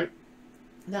 Okay.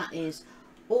 That is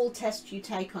all tests you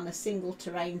take on a single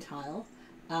terrain tile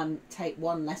take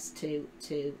 1 less to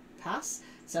pass.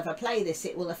 So if I play this,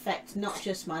 it will affect not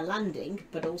just my landing,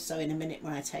 but also in a minute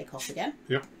when I take off again.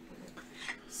 Yep.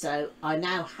 So I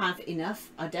now have enough.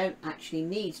 I don't actually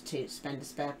need to spend a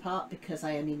spare part because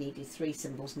I only needed 3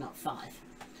 symbols, not 5.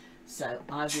 So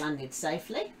I've landed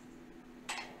safely.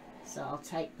 So I'll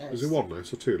take those. Is it 1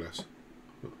 less or 2 less?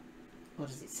 What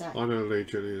does it say? I Know the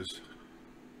Legion is...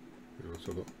 Let's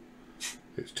have a look.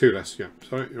 It's 2 less, yeah.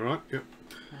 Sorry, you're right, yeah.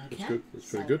 Okay. That's good,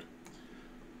 that's very good.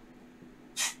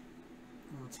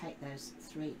 I'll take those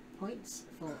 3 points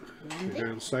for Landing. landing.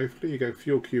 Down safely, you get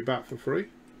fuel cube back for free.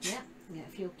 Yeah, you get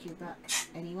a fuel cube back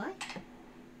anyway.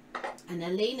 And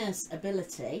Alina's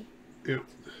ability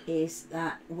is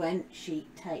that when she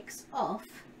takes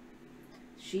off,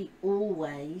 she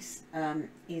always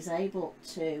is able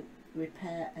to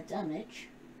repair a damage.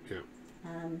 Yeah.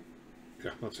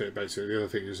 Yeah, that's it basically. The other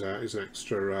thing is an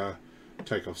extra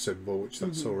takeoff symbol, which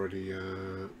that's already...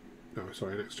 no,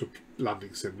 sorry, an extra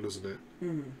landing symbol, isn't it?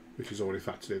 Which is already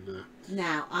factored in there.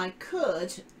 Now, I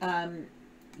could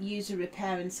use a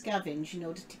repair and scavenge in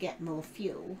order to get more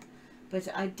fuel, but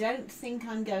I don't think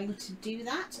I'm going to do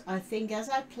that. I think as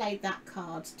I played that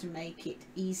card to make it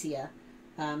easier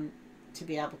to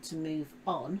be able to move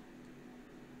on,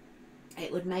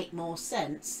 it would make more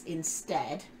sense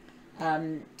instead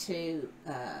to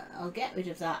I'll get rid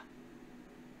of that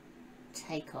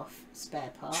take-off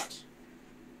spare part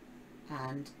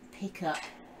and pick up.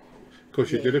 Of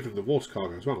course, you're delivering the water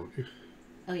cargo as well, aren't you?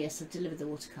 Oh yes, I've delivered the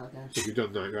water cargo. So if you've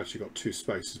done that, you've actually got 2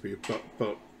 spaces.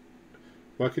 But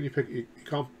why can you pick? You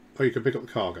can't. Oh, you can pick up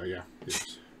the cargo. Yeah.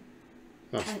 Yes.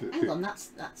 Hang on,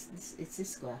 it's this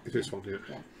square. It's this one, yeah.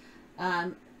 Yeah.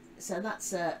 So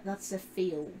that's a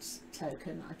fields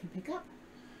token that I can pick up.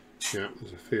 Yeah,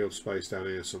 there's a field space down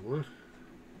here somewhere.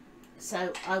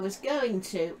 So I was going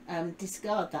to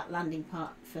discard that landing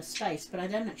part for space, but I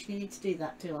don't actually need to do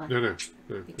that, do I? No.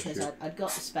 Because I'd got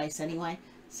the space anyway,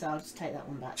 so I'll just take that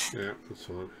one back. Yeah, that's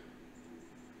fine.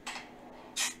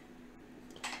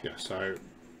 Yeah, so...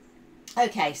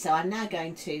 Okay, so I'm now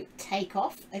going to take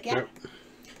off again,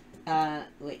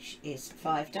 which is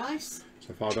 5 dice.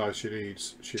 So 5 dice she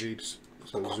needs,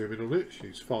 so I'll zoom in on it, she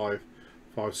needs 5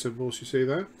 symbols you see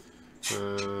there.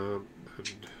 And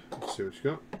let's see what you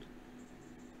got.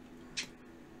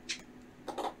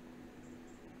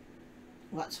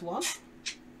 That's 1.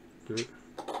 Yeah.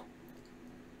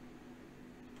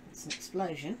 It's an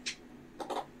explosion.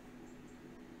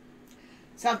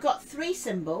 So I've got 3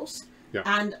 symbols,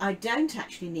 and I don't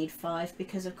actually need 5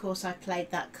 because, of course, I played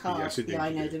that card, the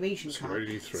I Know the Region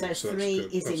card. So 3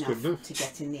 is enough to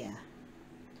get in the air.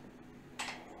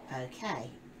 Okay,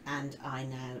 and I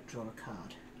now draw a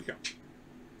card. Yeah.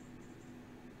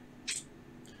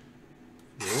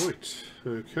 Right.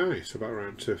 Okay. So back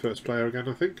around to first player again,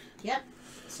 I think. Yep.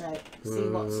 So see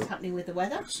what's happening with the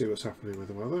weather. Let's see what's happening with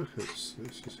the weather. This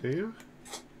is here.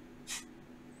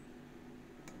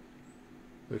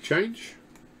 No change.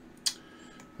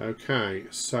 Okay.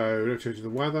 So no change in the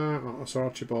weather. So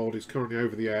Archibald is currently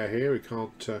over the air here. He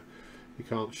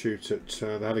can't shoot at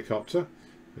the helicopter.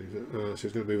 So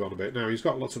he's going to move on a bit. Now he's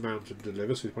got lots of mountain to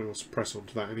deliver, so he probably wants to press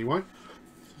onto that anyway.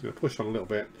 So he's going to push on a little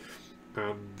bit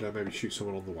and maybe shoot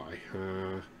someone on the way.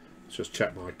 Let's just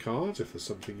check my cards if there's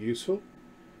something useful.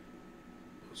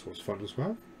 That's what's fun as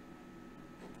well.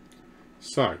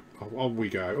 So on we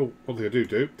go. Oh, one thing I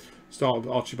do. Start of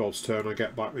Archibald's turn, I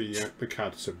get back the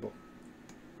CAD symbol.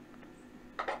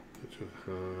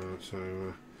 So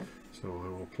I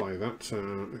will play that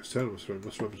next turn. I must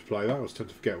remember to play that. I always tend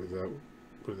to forget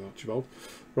with Archibald.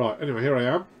 Right. Anyway, here I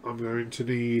am. I'm going to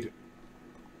need.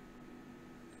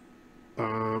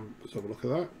 Let's have a look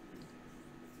at that.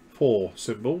 4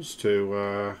 symbols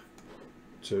to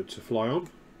fly on,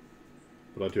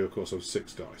 but I do of course have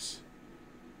 6 dice.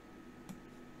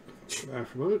 There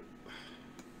for a moment.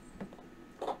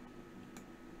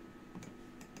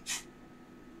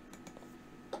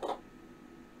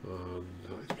 And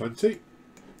that is plenty.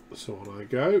 So on I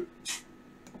go.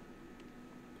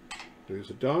 Lose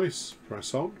a dice.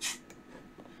 Press on.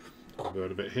 I'll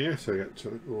burn a bit here so I get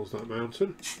towards that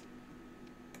mountain.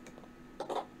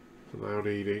 Now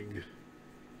needing,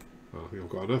 well, I think I've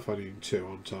got enough. I need 2,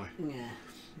 aren't I? Yeah,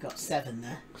 got 7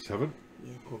 there. 7?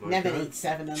 Yeah. Never need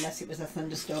 7 unless it was a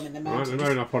thunderstorm in the mountains. Right, at the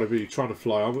moment I'll probably be trying to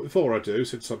fly on, but before I do,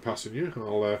 since I'm passing you,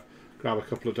 I'll grab a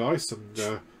couple of dice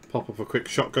and pop up a quick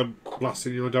shotgun blast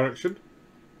in your direction.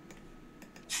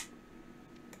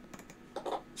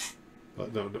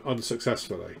 But no,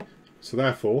 unsuccessfully. So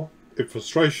therefore, in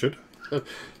frustration,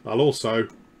 I'll also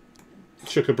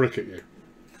chuck a brick at you.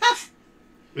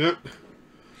 Yep.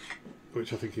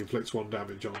 Which I think inflicts 1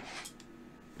 damage on.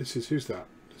 This is, who's that?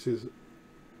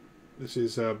 This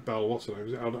is Belle, what's her name?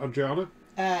 Is it Adriana?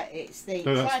 It's the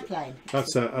triplane.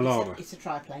 That's Alana. It's a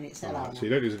triplane, it's Alana. So you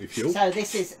don't lose any fuel. So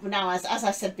this is, now as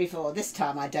I said before, this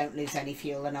time I don't lose any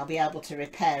fuel and I'll be able to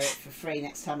repair it for free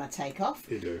next time I take off.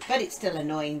 You do. But it's still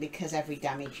annoying because every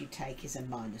damage you take is a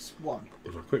 -1.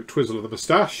 And a quick twizzle of the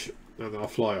moustache and then I'll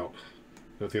fly on.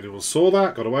 I don't think anyone saw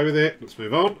that, got away with it. Let's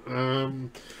move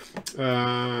on.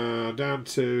 Down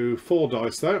to 4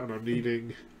 dice there, and I'm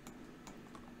needing.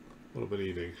 What am I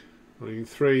needing? I'm needing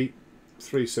three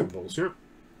symbols, yeah?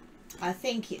 I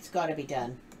think it's got to be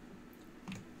done.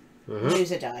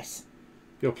 Lose a dice.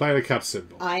 You're playing a CAD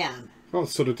symbol. I am. What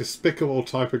sort of despicable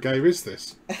type of game is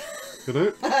this? You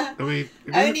know? I mean...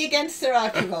 Only against Sir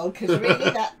Archibald, because really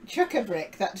that chuck a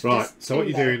brick, that's right, just so what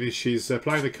you're doing is she's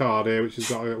playing the card here, which has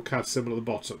got a little CAD symbol at the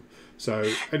bottom.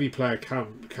 So any player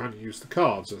can use the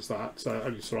cards as that. So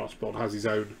only Sir Archibald has his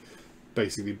own,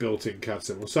 basically built-in CAD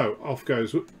symbol. So off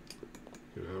goes...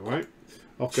 Wait.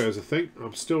 Off goes the thing.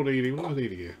 I'm still needing... What am I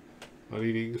needing here? I'm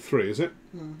needing 3, is it?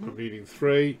 I'm needing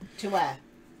 3. To where?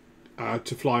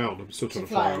 To fly on. I'm still trying To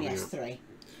to fly on, on. yes, Yeah. 3.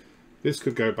 This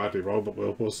could go badly wrong, but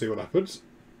we'll see what happens.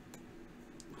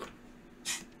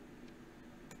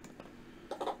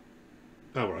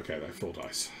 Oh, we're okay though. 4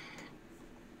 dice.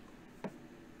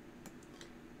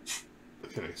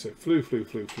 Okay, so flew.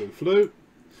 So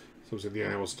I was in the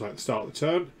air, wasn't I, at the start of the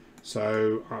turn.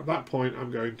 So at that point,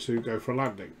 I'm going to go for a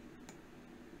landing.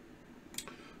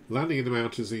 Landing in the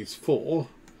mountains needs 4.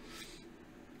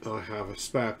 I have a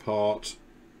spare part,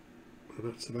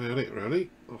 and that's about it really,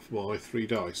 off my 3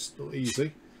 dice. Not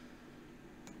easy.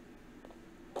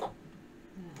 Okay,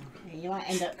 you might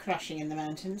end up crashing in the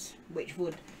mountains, which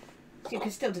would... You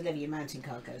can still deliver your mountain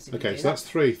cargoes if you Okay, do so that. that's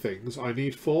 3 things. I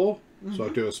need 4, so I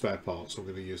do a spare part. So I'm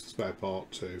going to use the spare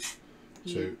part to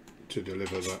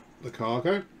deliver the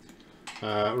cargo.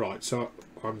 Right, so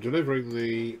I'm delivering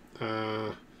the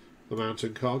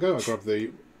mountain cargo. I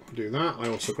do that. I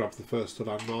also grab the first to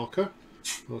land marker.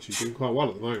 Well, she's doing quite well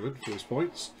at the moment for these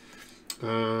points.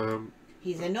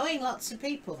 He's annoying lots of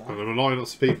people though. And I'm annoying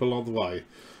lots of people on the way,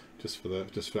 just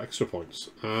for extra points.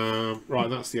 Right,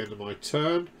 that's the end of my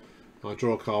turn. I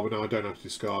draw a card, but now I don't have to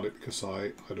discard it because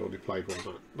I'd already played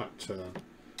one that turn.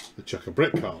 The chuck a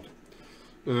brick card.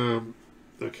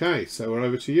 Okay, so we're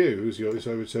over to you. It's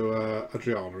over to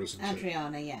Adriana, isn't it?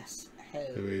 Adriana, yes.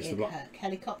 Who is in the her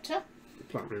helicopter,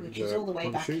 Black-rimmed, which is all the way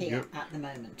back punching, here yep. at the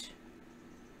moment.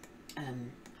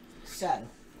 So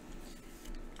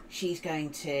she's going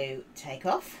to take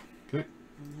off. Okay.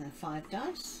 On her 5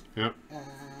 dice. Yep.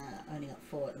 Only got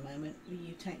 4 at the moment. Will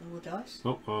you take all the dice?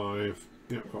 Oh, I've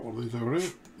got one of these over here.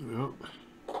 There we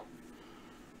are.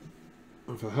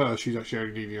 And for her, she's actually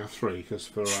only needing a 3 because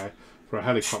for a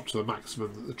helicopter, the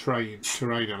maximum that the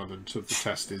terrain element of the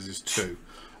test is 2.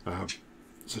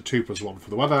 So 2 plus 1 for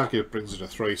the weather brings it a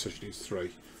 3, so she needs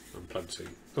 3 and plenty.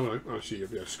 Oh no, actually,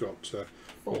 yeah, she's got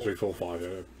 1, 3, 4, 5. Yeah,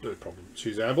 no problem.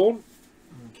 She's airborne.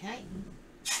 Okay.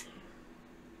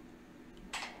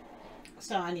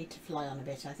 So I need to fly on a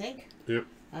bit, I think. Yep.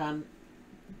 And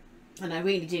I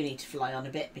really do need to fly on a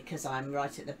bit because I'm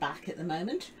right at the back at the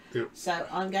moment. Yep. So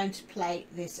I'm going to play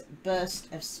this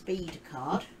burst of speed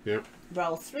card. Yep.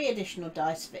 Roll 3 additional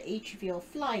dice for each of your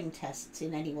flying tests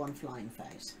in any one flying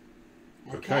phase.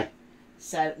 Okay.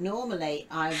 So normally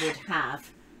I would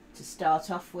have, to start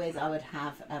off with, I would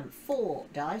have 4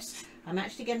 dice. I'm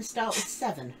actually going to start with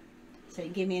 7. So you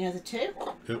can give me another 2.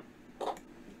 Yep.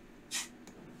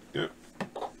 Yep.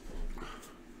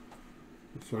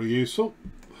 That's very useful.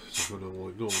 So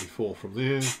normally 4 from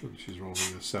there, and she's rolling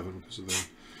a 7 because of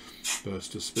the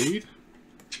burst of speed.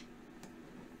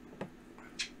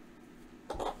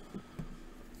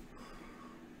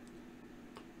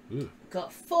 Yeah.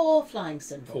 Got 4 flying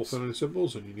symbols. 4 flying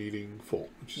symbols, and you're needing 4,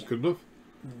 which is good enough.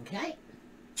 Okay.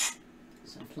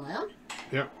 So fly on.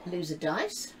 Yeah. Lose a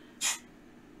dice.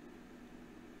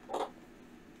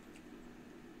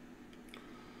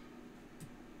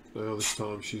 Now this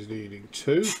time she's needing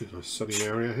 2. There's a nice sunny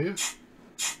area here.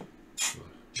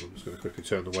 I'm just going to quickly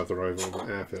turn the weather over on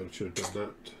the airfield. I should have done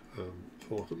that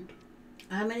beforehand.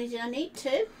 How many did I need?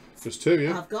 2? Just 2,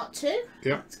 yeah. I've got 2.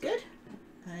 Yeah. That's good.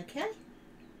 Okay.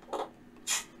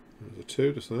 There's a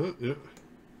 2, just that, yeah.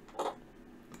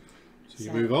 So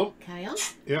you move on. Carry on.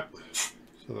 Yeah.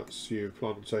 So that's you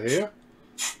flying to here.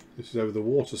 This is over the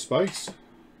water space.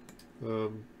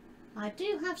 I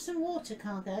do have some water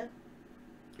cargo,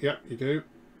 Yeah, you do.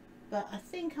 but I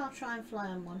think I'll try and fly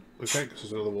on one. Okay, because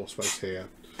there's another water space here.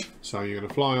 So you're going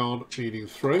to fly on, needing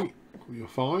 3 on your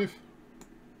 5.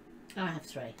 I have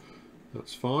 3.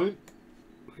 That's fine.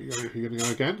 You're going to go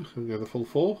again and go the full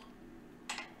 4.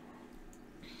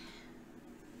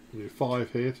 You need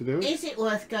 5 here to do it. Is it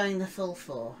worth going the full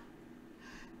 4?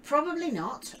 Probably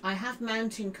not. I have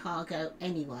mountain cargo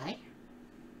anyway.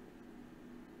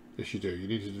 Yes, you do. You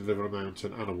need to deliver a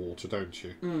mountain and a water, don't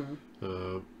you? Mm.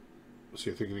 So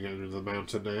you're thinking of getting into the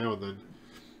mountain now, and then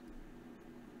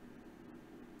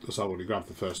because I already grabbed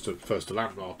the first to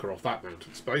land marker off that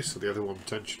mountain space, so the other one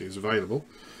potentially is available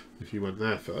if you went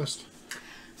there first.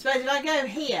 Suppose if I go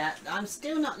here, I'm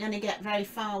still not going to get very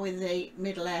far with the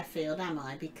middle airfield, am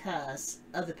I? Because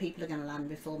other people are going to land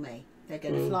before me. They're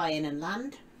going to fly in and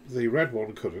land. The red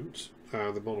one couldn't.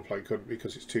 The monoplane couldn't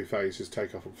because it's 2 phases,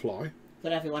 take off and fly.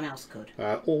 But everyone else could.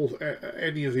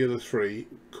 Any of the other 3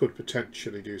 could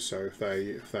potentially do so if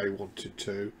they wanted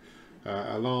to.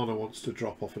 Alana wants to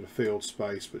drop off in a field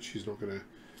space, but she's not going to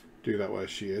do that where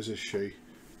she is she?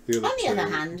 The other On the 2,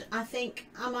 other hand, I think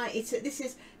I might.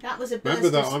 That was a remember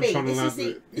burst that of I'm speed. trying to This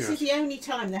land is the only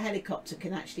time the helicopter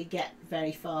can actually get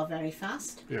very far, very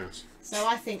fast. Yes. So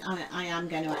I think I am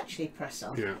going to actually press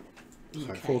on. Yeah. So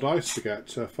Okay. 4 dice to get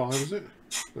 5, is it?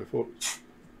 No, 4.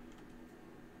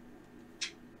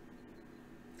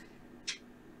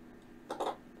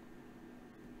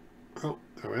 Oh,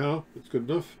 there we are. It's good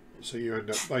enough. So you end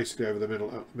up basically over the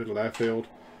middle airfield,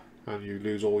 and you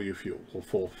lose all your fuel, or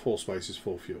four spaces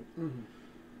for fuel. Mm-hmm.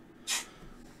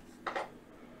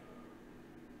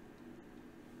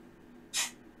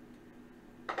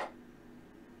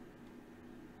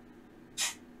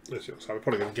 So we're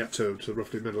probably going to get to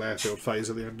roughly middle airfield phase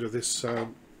at the end of this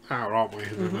hour, aren't we?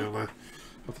 And then we'll have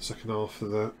the second half of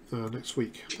the next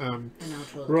week.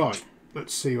 Right,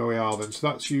 let's see where we are then. So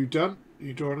that's you done.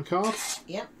 You drawing a card?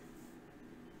 Yep.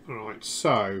 Right,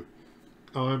 so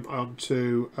I'm on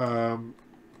to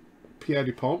Pierre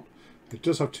Dupont. It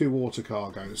does have 2 water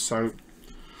cargoes, so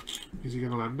is he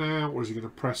going to land now, or is he going to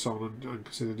press on and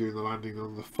consider doing the landing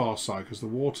on the far side? Because the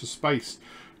water space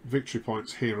victory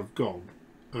points here have gone.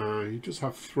 You just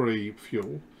have 3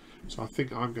 fuel, so I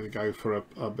think I'm going to go for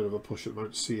a bit of a push at the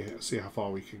moment to see how far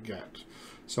we can get.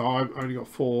 So I've only got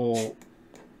 4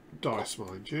 dice,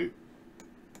 mind you.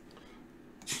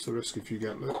 It's the risk if you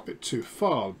get a little bit too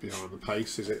far behind the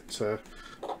pace, is it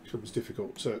becomes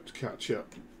difficult to catch up.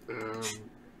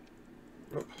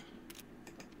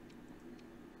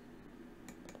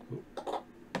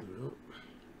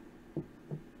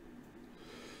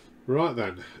 Right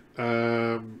then,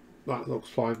 that looks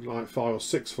flying like 5 or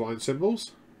 6 flying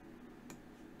symbols.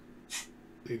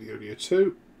 Needing only a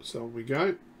 2, so on we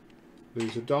go.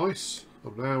 Lose a dice. I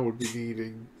now would be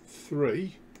needing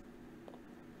 3.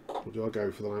 Or do I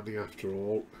go for the landing after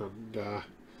all? And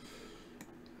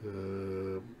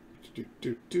who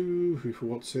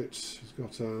wants it? He's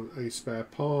got a spare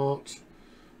part.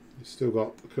 He's still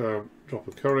got drop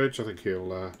of courage. I think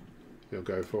he'll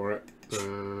go for it.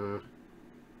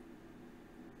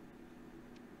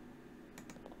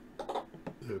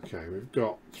 Okay, we've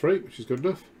got 3, which is good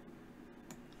enough.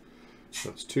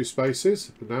 That's 2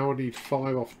 spaces. But now I need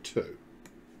 5 off 2.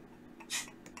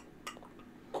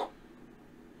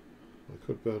 I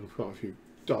could burn quite a few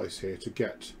dice here to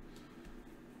get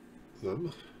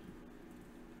them.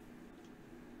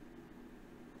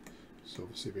 So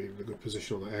obviously being in a good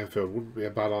position on the airfield wouldn't be a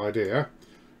bad idea.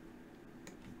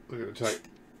 I'm going to take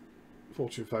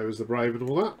Fortune Favours the Brave and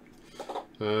all that.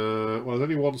 Well, there's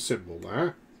only 1 symbol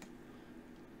there.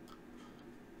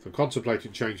 So I'm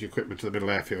contemplating changing equipment to the middle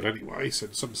airfield anyway, so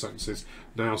in some senses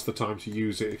now's the time to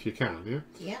use it if you can, yeah?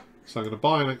 Yeah. So I'm going to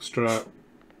buy an extra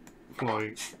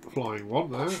flying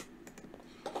 1 there.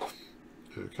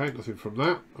 Okay, nothing from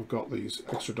that. I've got these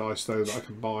extra dice though that I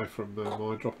can buy from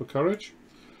my drop of courage.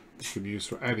 I can use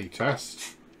for any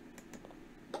test.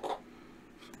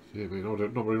 Yeah, I mean,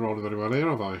 I'm not really rolling very well here,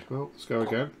 have I? Well, let's go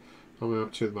again. I'm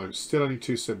up to the moment. Still only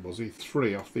 2 symbols. I need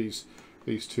 3 off these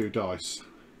 2 dice.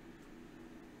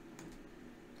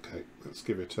 Okay, let's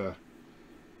give it a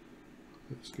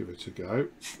go.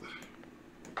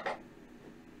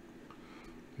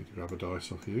 Need to grab a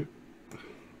dice off you.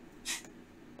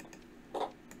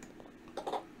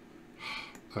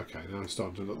 Okay, now it's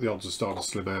starting to look, the odds are starting to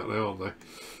slim out now, aren't they?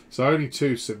 So only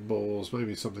 2 symbols,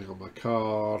 maybe something on my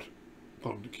card.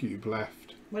 On the cube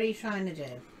left. What are you trying to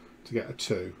do? To get a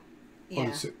 2.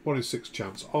 Yeah. 1 in 6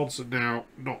 chance. Odds are now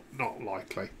not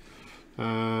likely.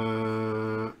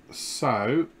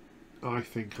 So I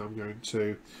think I'm going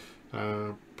to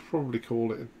probably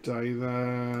call it a day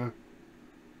there.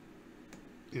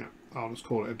 Yeah, I'll just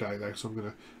call it a day there because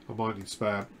I might need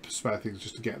spare things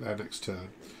just to get there next turn.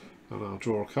 And I'll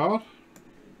draw a card.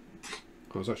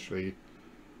 I was actually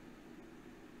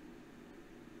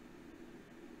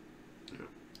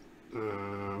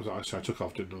I took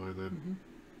off, didn't I, then?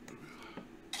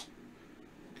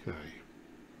 Okay.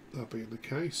 That being the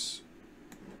case,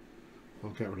 I'll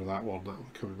get rid of that one. That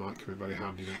might come in very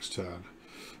handy next turn.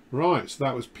 Right, so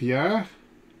that was Pierre.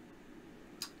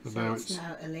 And So now it's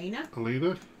now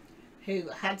Alina, who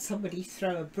had somebody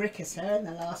throw a brick at her in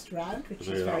the last round, which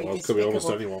is very well, could be almost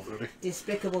anyone, really.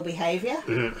 despicable behaviour.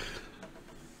 Yeah.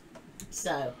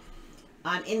 So,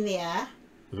 I'm in the air.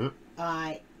 Yeah.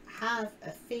 I have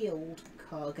a field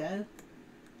cargo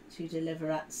to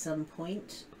deliver at some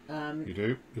point. You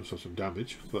do. You also have some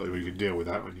damage. But we can deal with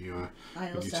that when you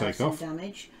I also take have some off.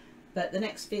 damage, but the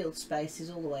next field space is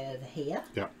all the way over here.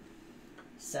 Yeah.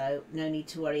 So no need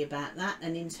to worry about that.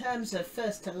 And in terms of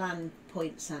first to land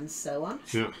points and so on,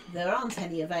 Yeah. there aren't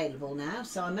any available now,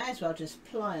 so I may as well just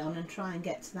ply on and try and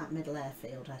get to that middle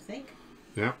airfield, I think.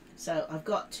 Yeah. So I've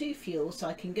got 2 fuel, so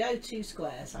I can go 2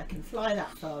 squares. I can fly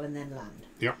that far and then land.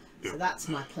 Yeah. So that's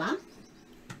my plan.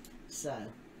 So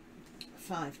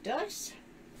 5 dice.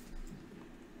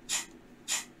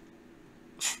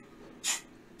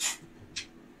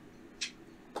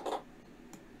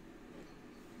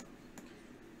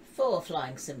 4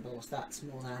 flying symbols. That's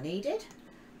more than I needed,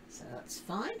 so that's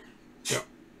fine. Yep.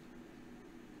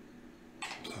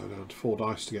 So down to 4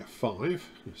 dice to get 5.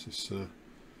 This is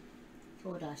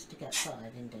 4 dice to get 5,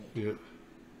 indeed. yeah.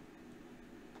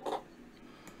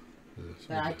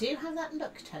 But I do have that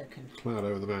luck token. Cloud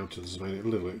over the mountains has made it a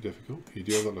little bit difficult. You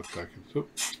do have that luck token. Oh,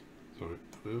 sorry.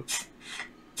 Yeah.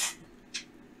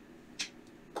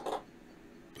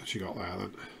 What you got there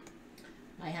then?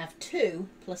 I have 2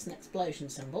 plus an explosion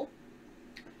symbol.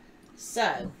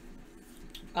 So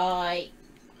I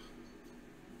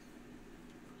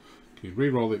Can you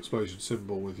re-roll the explosion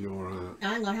symbol with your?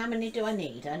 hang on. How many do I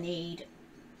need? I need.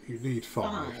 You need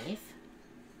 5.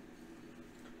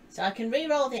 So I can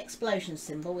re-roll the explosion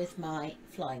symbol with my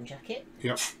flying jacket.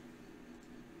 Yep.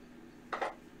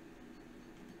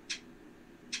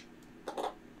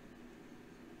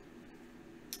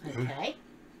 Okay.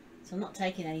 So I'm not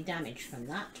taking any damage from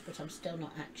that, but I'm still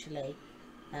not actually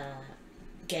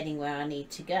getting where I need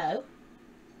to go.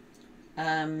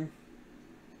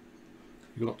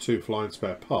 You've got 2 flying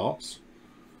spare parts,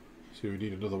 so you would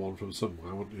need another one from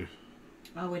somewhere, wouldn't you?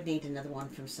 I would need another one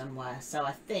from somewhere. So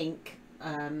I think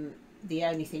the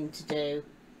only thing to do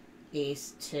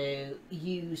is to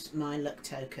use my luck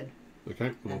token.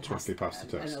 Okay, and automatically pass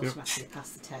the test. And automatically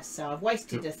pass the test. So I've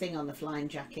wasted a thing on the flying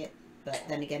jacket, but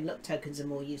then again, luck tokens are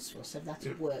more useful. So if that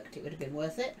had worked, it would have been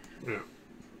worth it. Yeah.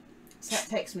 So that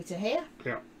takes me to here.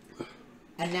 Yeah.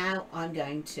 And now I'm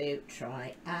going to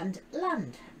try and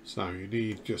land. So you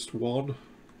need just 1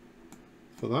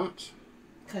 for that.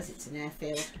 Because it's an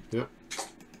airfield. Yep.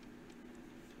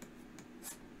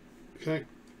 Okay.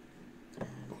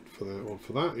 One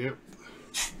for that. Yep.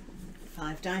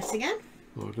 5 dice again.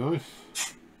 5 dice.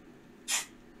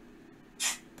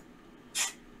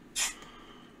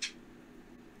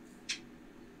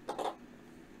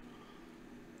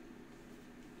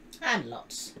 And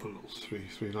lots. And lots.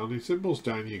 3 landing symbols.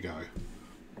 Down you go.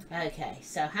 Okay,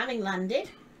 so having landed,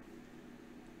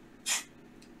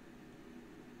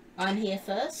 I'm here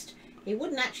first. It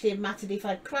wouldn't actually have mattered if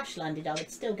I'd crash landed. I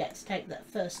would still get to take that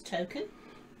first token.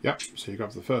 Yep. So you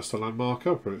grab the first to land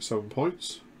marker, put it at 7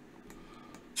 points.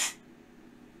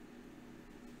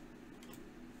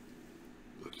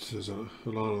 There's a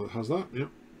line that has that. Yep.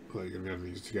 Well, you're going to be adding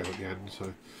these together at the end.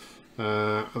 So,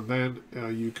 and then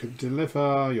you can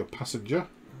deliver your passenger.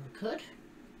 I could.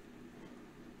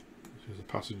 There's a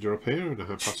passenger up here in a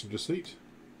passenger seat.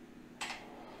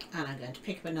 And I'm going to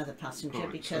pick up another passenger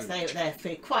Right, because so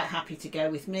they're quite happy to go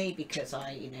with me because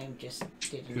I, just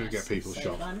did a you're going to get people safe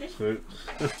shot. landing. So,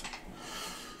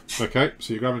 okay,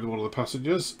 so you're grabbing one of the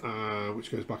passengers,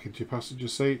 which goes back into your passenger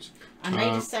seat. I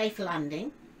made a safe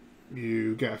landing.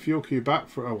 You get a fuel cube back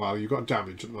for a while. You've got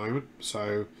damage at the moment,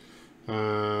 so.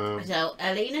 So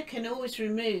Alina can always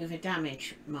remove a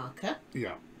damage marker.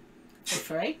 Yeah. For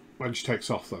free. When she takes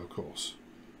off, though, of course,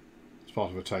 it's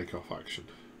part of a take-off action.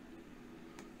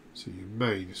 So you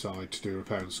may decide to do a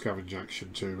repair and scavenge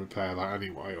action to repair that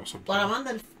anyway, or something. Well, I'm on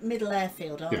the middle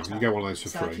airfield, aren't I? Yeah, you get one of those for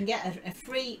so free. I can get a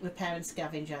free repair and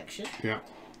scavenge action. Yeah.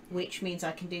 Which means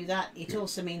I can do that. It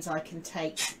also means I can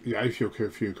take. Yeah, if you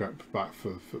get back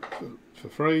for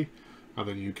free, and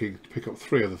then you can pick up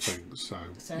 3 other things. So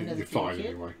you're fine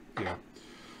anyway. Yeah.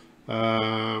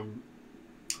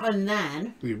 And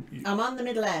then I'm on the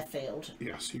middle airfield.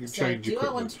 Yes, you can change equipment. Do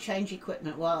I want to change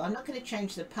equipment? Well, I'm not going to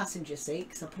change the passenger seat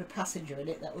because I'll put a passenger in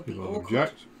it. That would be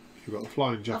awkward. You've got the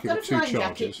flying jacket I've got with a 2 flying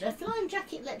charges. jacket. The flying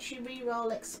jacket lets you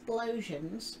re-roll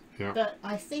explosions. Yeah. But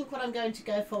I think what I'm going to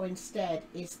go for instead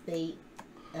is the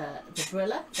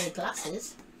brilla, the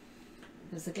glasses.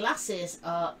 Because the glasses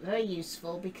are very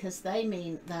useful because they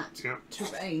mean that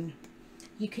terrain,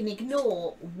 you can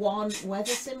ignore 1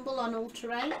 weather symbol on all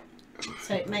terrain.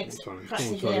 So it makes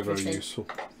practically everything very useful.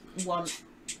 1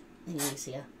 thing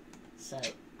easier. So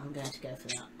I'm going to go for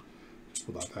that.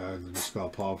 Put that there in the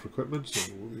discard pile for equipment.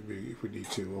 So if we need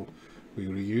to,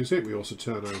 we'll reuse it. We also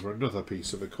turn over another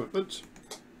piece of equipment,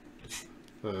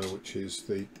 which is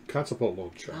the catapult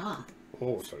launcher. Ah.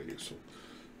 Oh, it's very useful.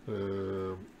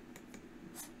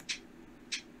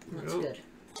 That's good.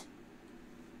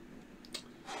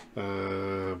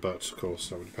 But of course,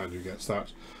 that would depend who gets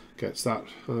that.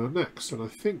 Next, and I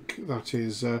think that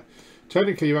is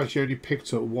technically you actually only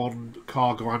picked up 1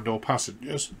 cargo and/or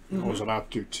passengers. I was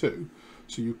allowed to do 2,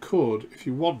 so you could, if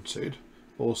you wanted,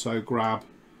 also grab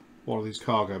one of these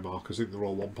cargo markers. I think they're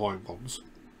all 1.1s.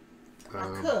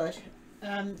 I could.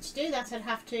 To do that, I'd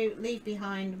have to leave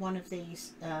behind one of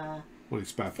these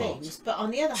spare things. parts. But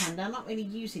on the other hand, I'm not really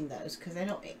using those because they're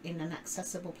not in an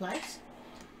accessible place.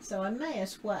 So I may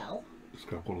as well Let's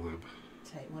grab one of them.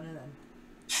 take one of them.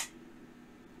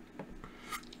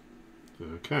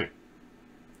 Okay.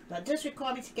 That does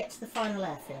require me to get to the final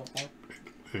airfield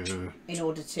though, in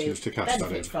order to just to catch that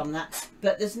benefit in. from that.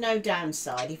 But there's no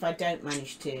downside if I don't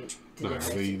manage to No,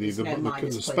 deliver it. There's no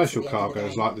minus the points special at the end of the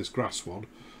cargoes game. like this grass one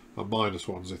are minus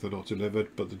ones if they're not delivered,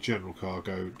 but the general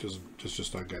cargo doesn't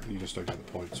just don't get, you just don't get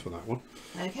the points for that one.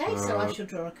 Okay, so I shall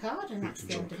draw a card, and that's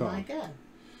the end of my go.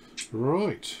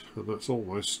 Right, and that's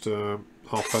almost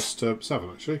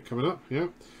 7:30 actually coming up. Yeah,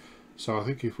 so I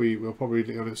think if we'll probably,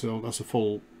 and that's a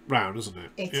full round, isn't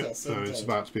it? It is, So indeed. it's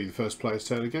about to be the first player's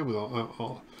turn again with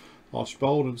our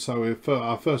Archibald, and so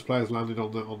our first player's landed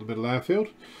on the middle airfield.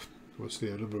 Obviously,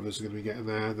 a number of us are going to be getting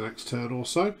there the next turn or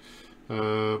so,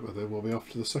 and then we'll be off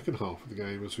to the second half of the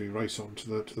game as we race on to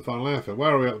the final airfield.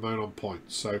 Where are we at the moment on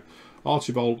points? So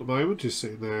Archibald at the moment is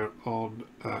sitting there on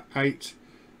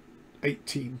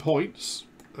 18 points,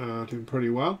 doing pretty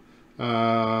well.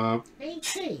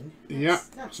 18?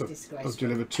 That's so disgraceful. I've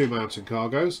delivered 2 mountain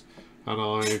cargoes, and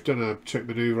I've done a trick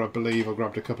manoeuvre, I believe. I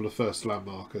grabbed a couple of first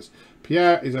landmarkers.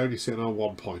 Pierre is only sitting on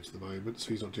 1 point at the moment,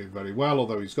 so he's not doing very well,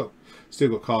 although he's still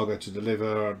got cargo to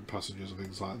deliver and passengers and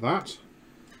things like that.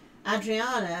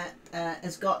 Adriana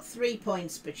has got 3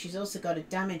 points, but she's also got a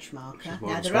damage marker.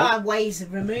 Now, there -1. are ways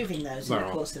of removing those in There the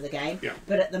are. course of the game, Yeah.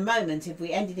 but at the moment, if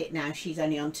we ended it now, she's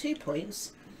only on 2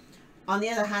 points. On the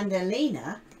other hand,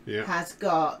 Alina Yeah. has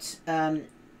got,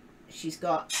 she's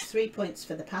got 3 points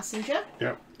for the passenger,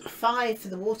 Yeah. 5 for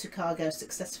the water cargo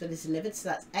successfully delivered, so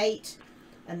that's 8,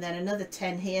 and then another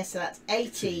 10 here, so that's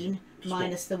 18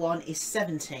 minus the 1 is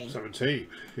 17. 17.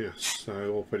 Yes.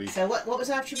 So all pretty. So what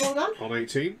was Archibald on? On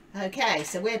 18. Okay,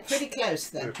 so we're pretty close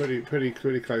then. They're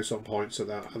pretty close on points at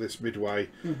this midway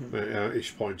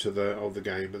ish point of the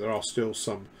game, but there are still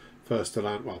some first to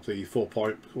land. Well, the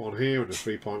 4-point one here and a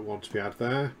 3-point one to be had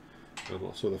there, and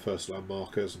lots of the first land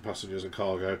markers and passengers and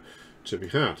cargo to be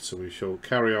had. So we shall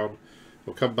carry on.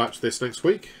 We'll come back to this next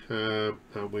week, and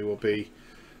we will be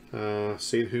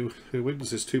seeing who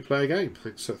wins this 2-player game.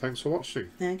 Thanks for watching.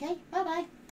 Okay, bye bye.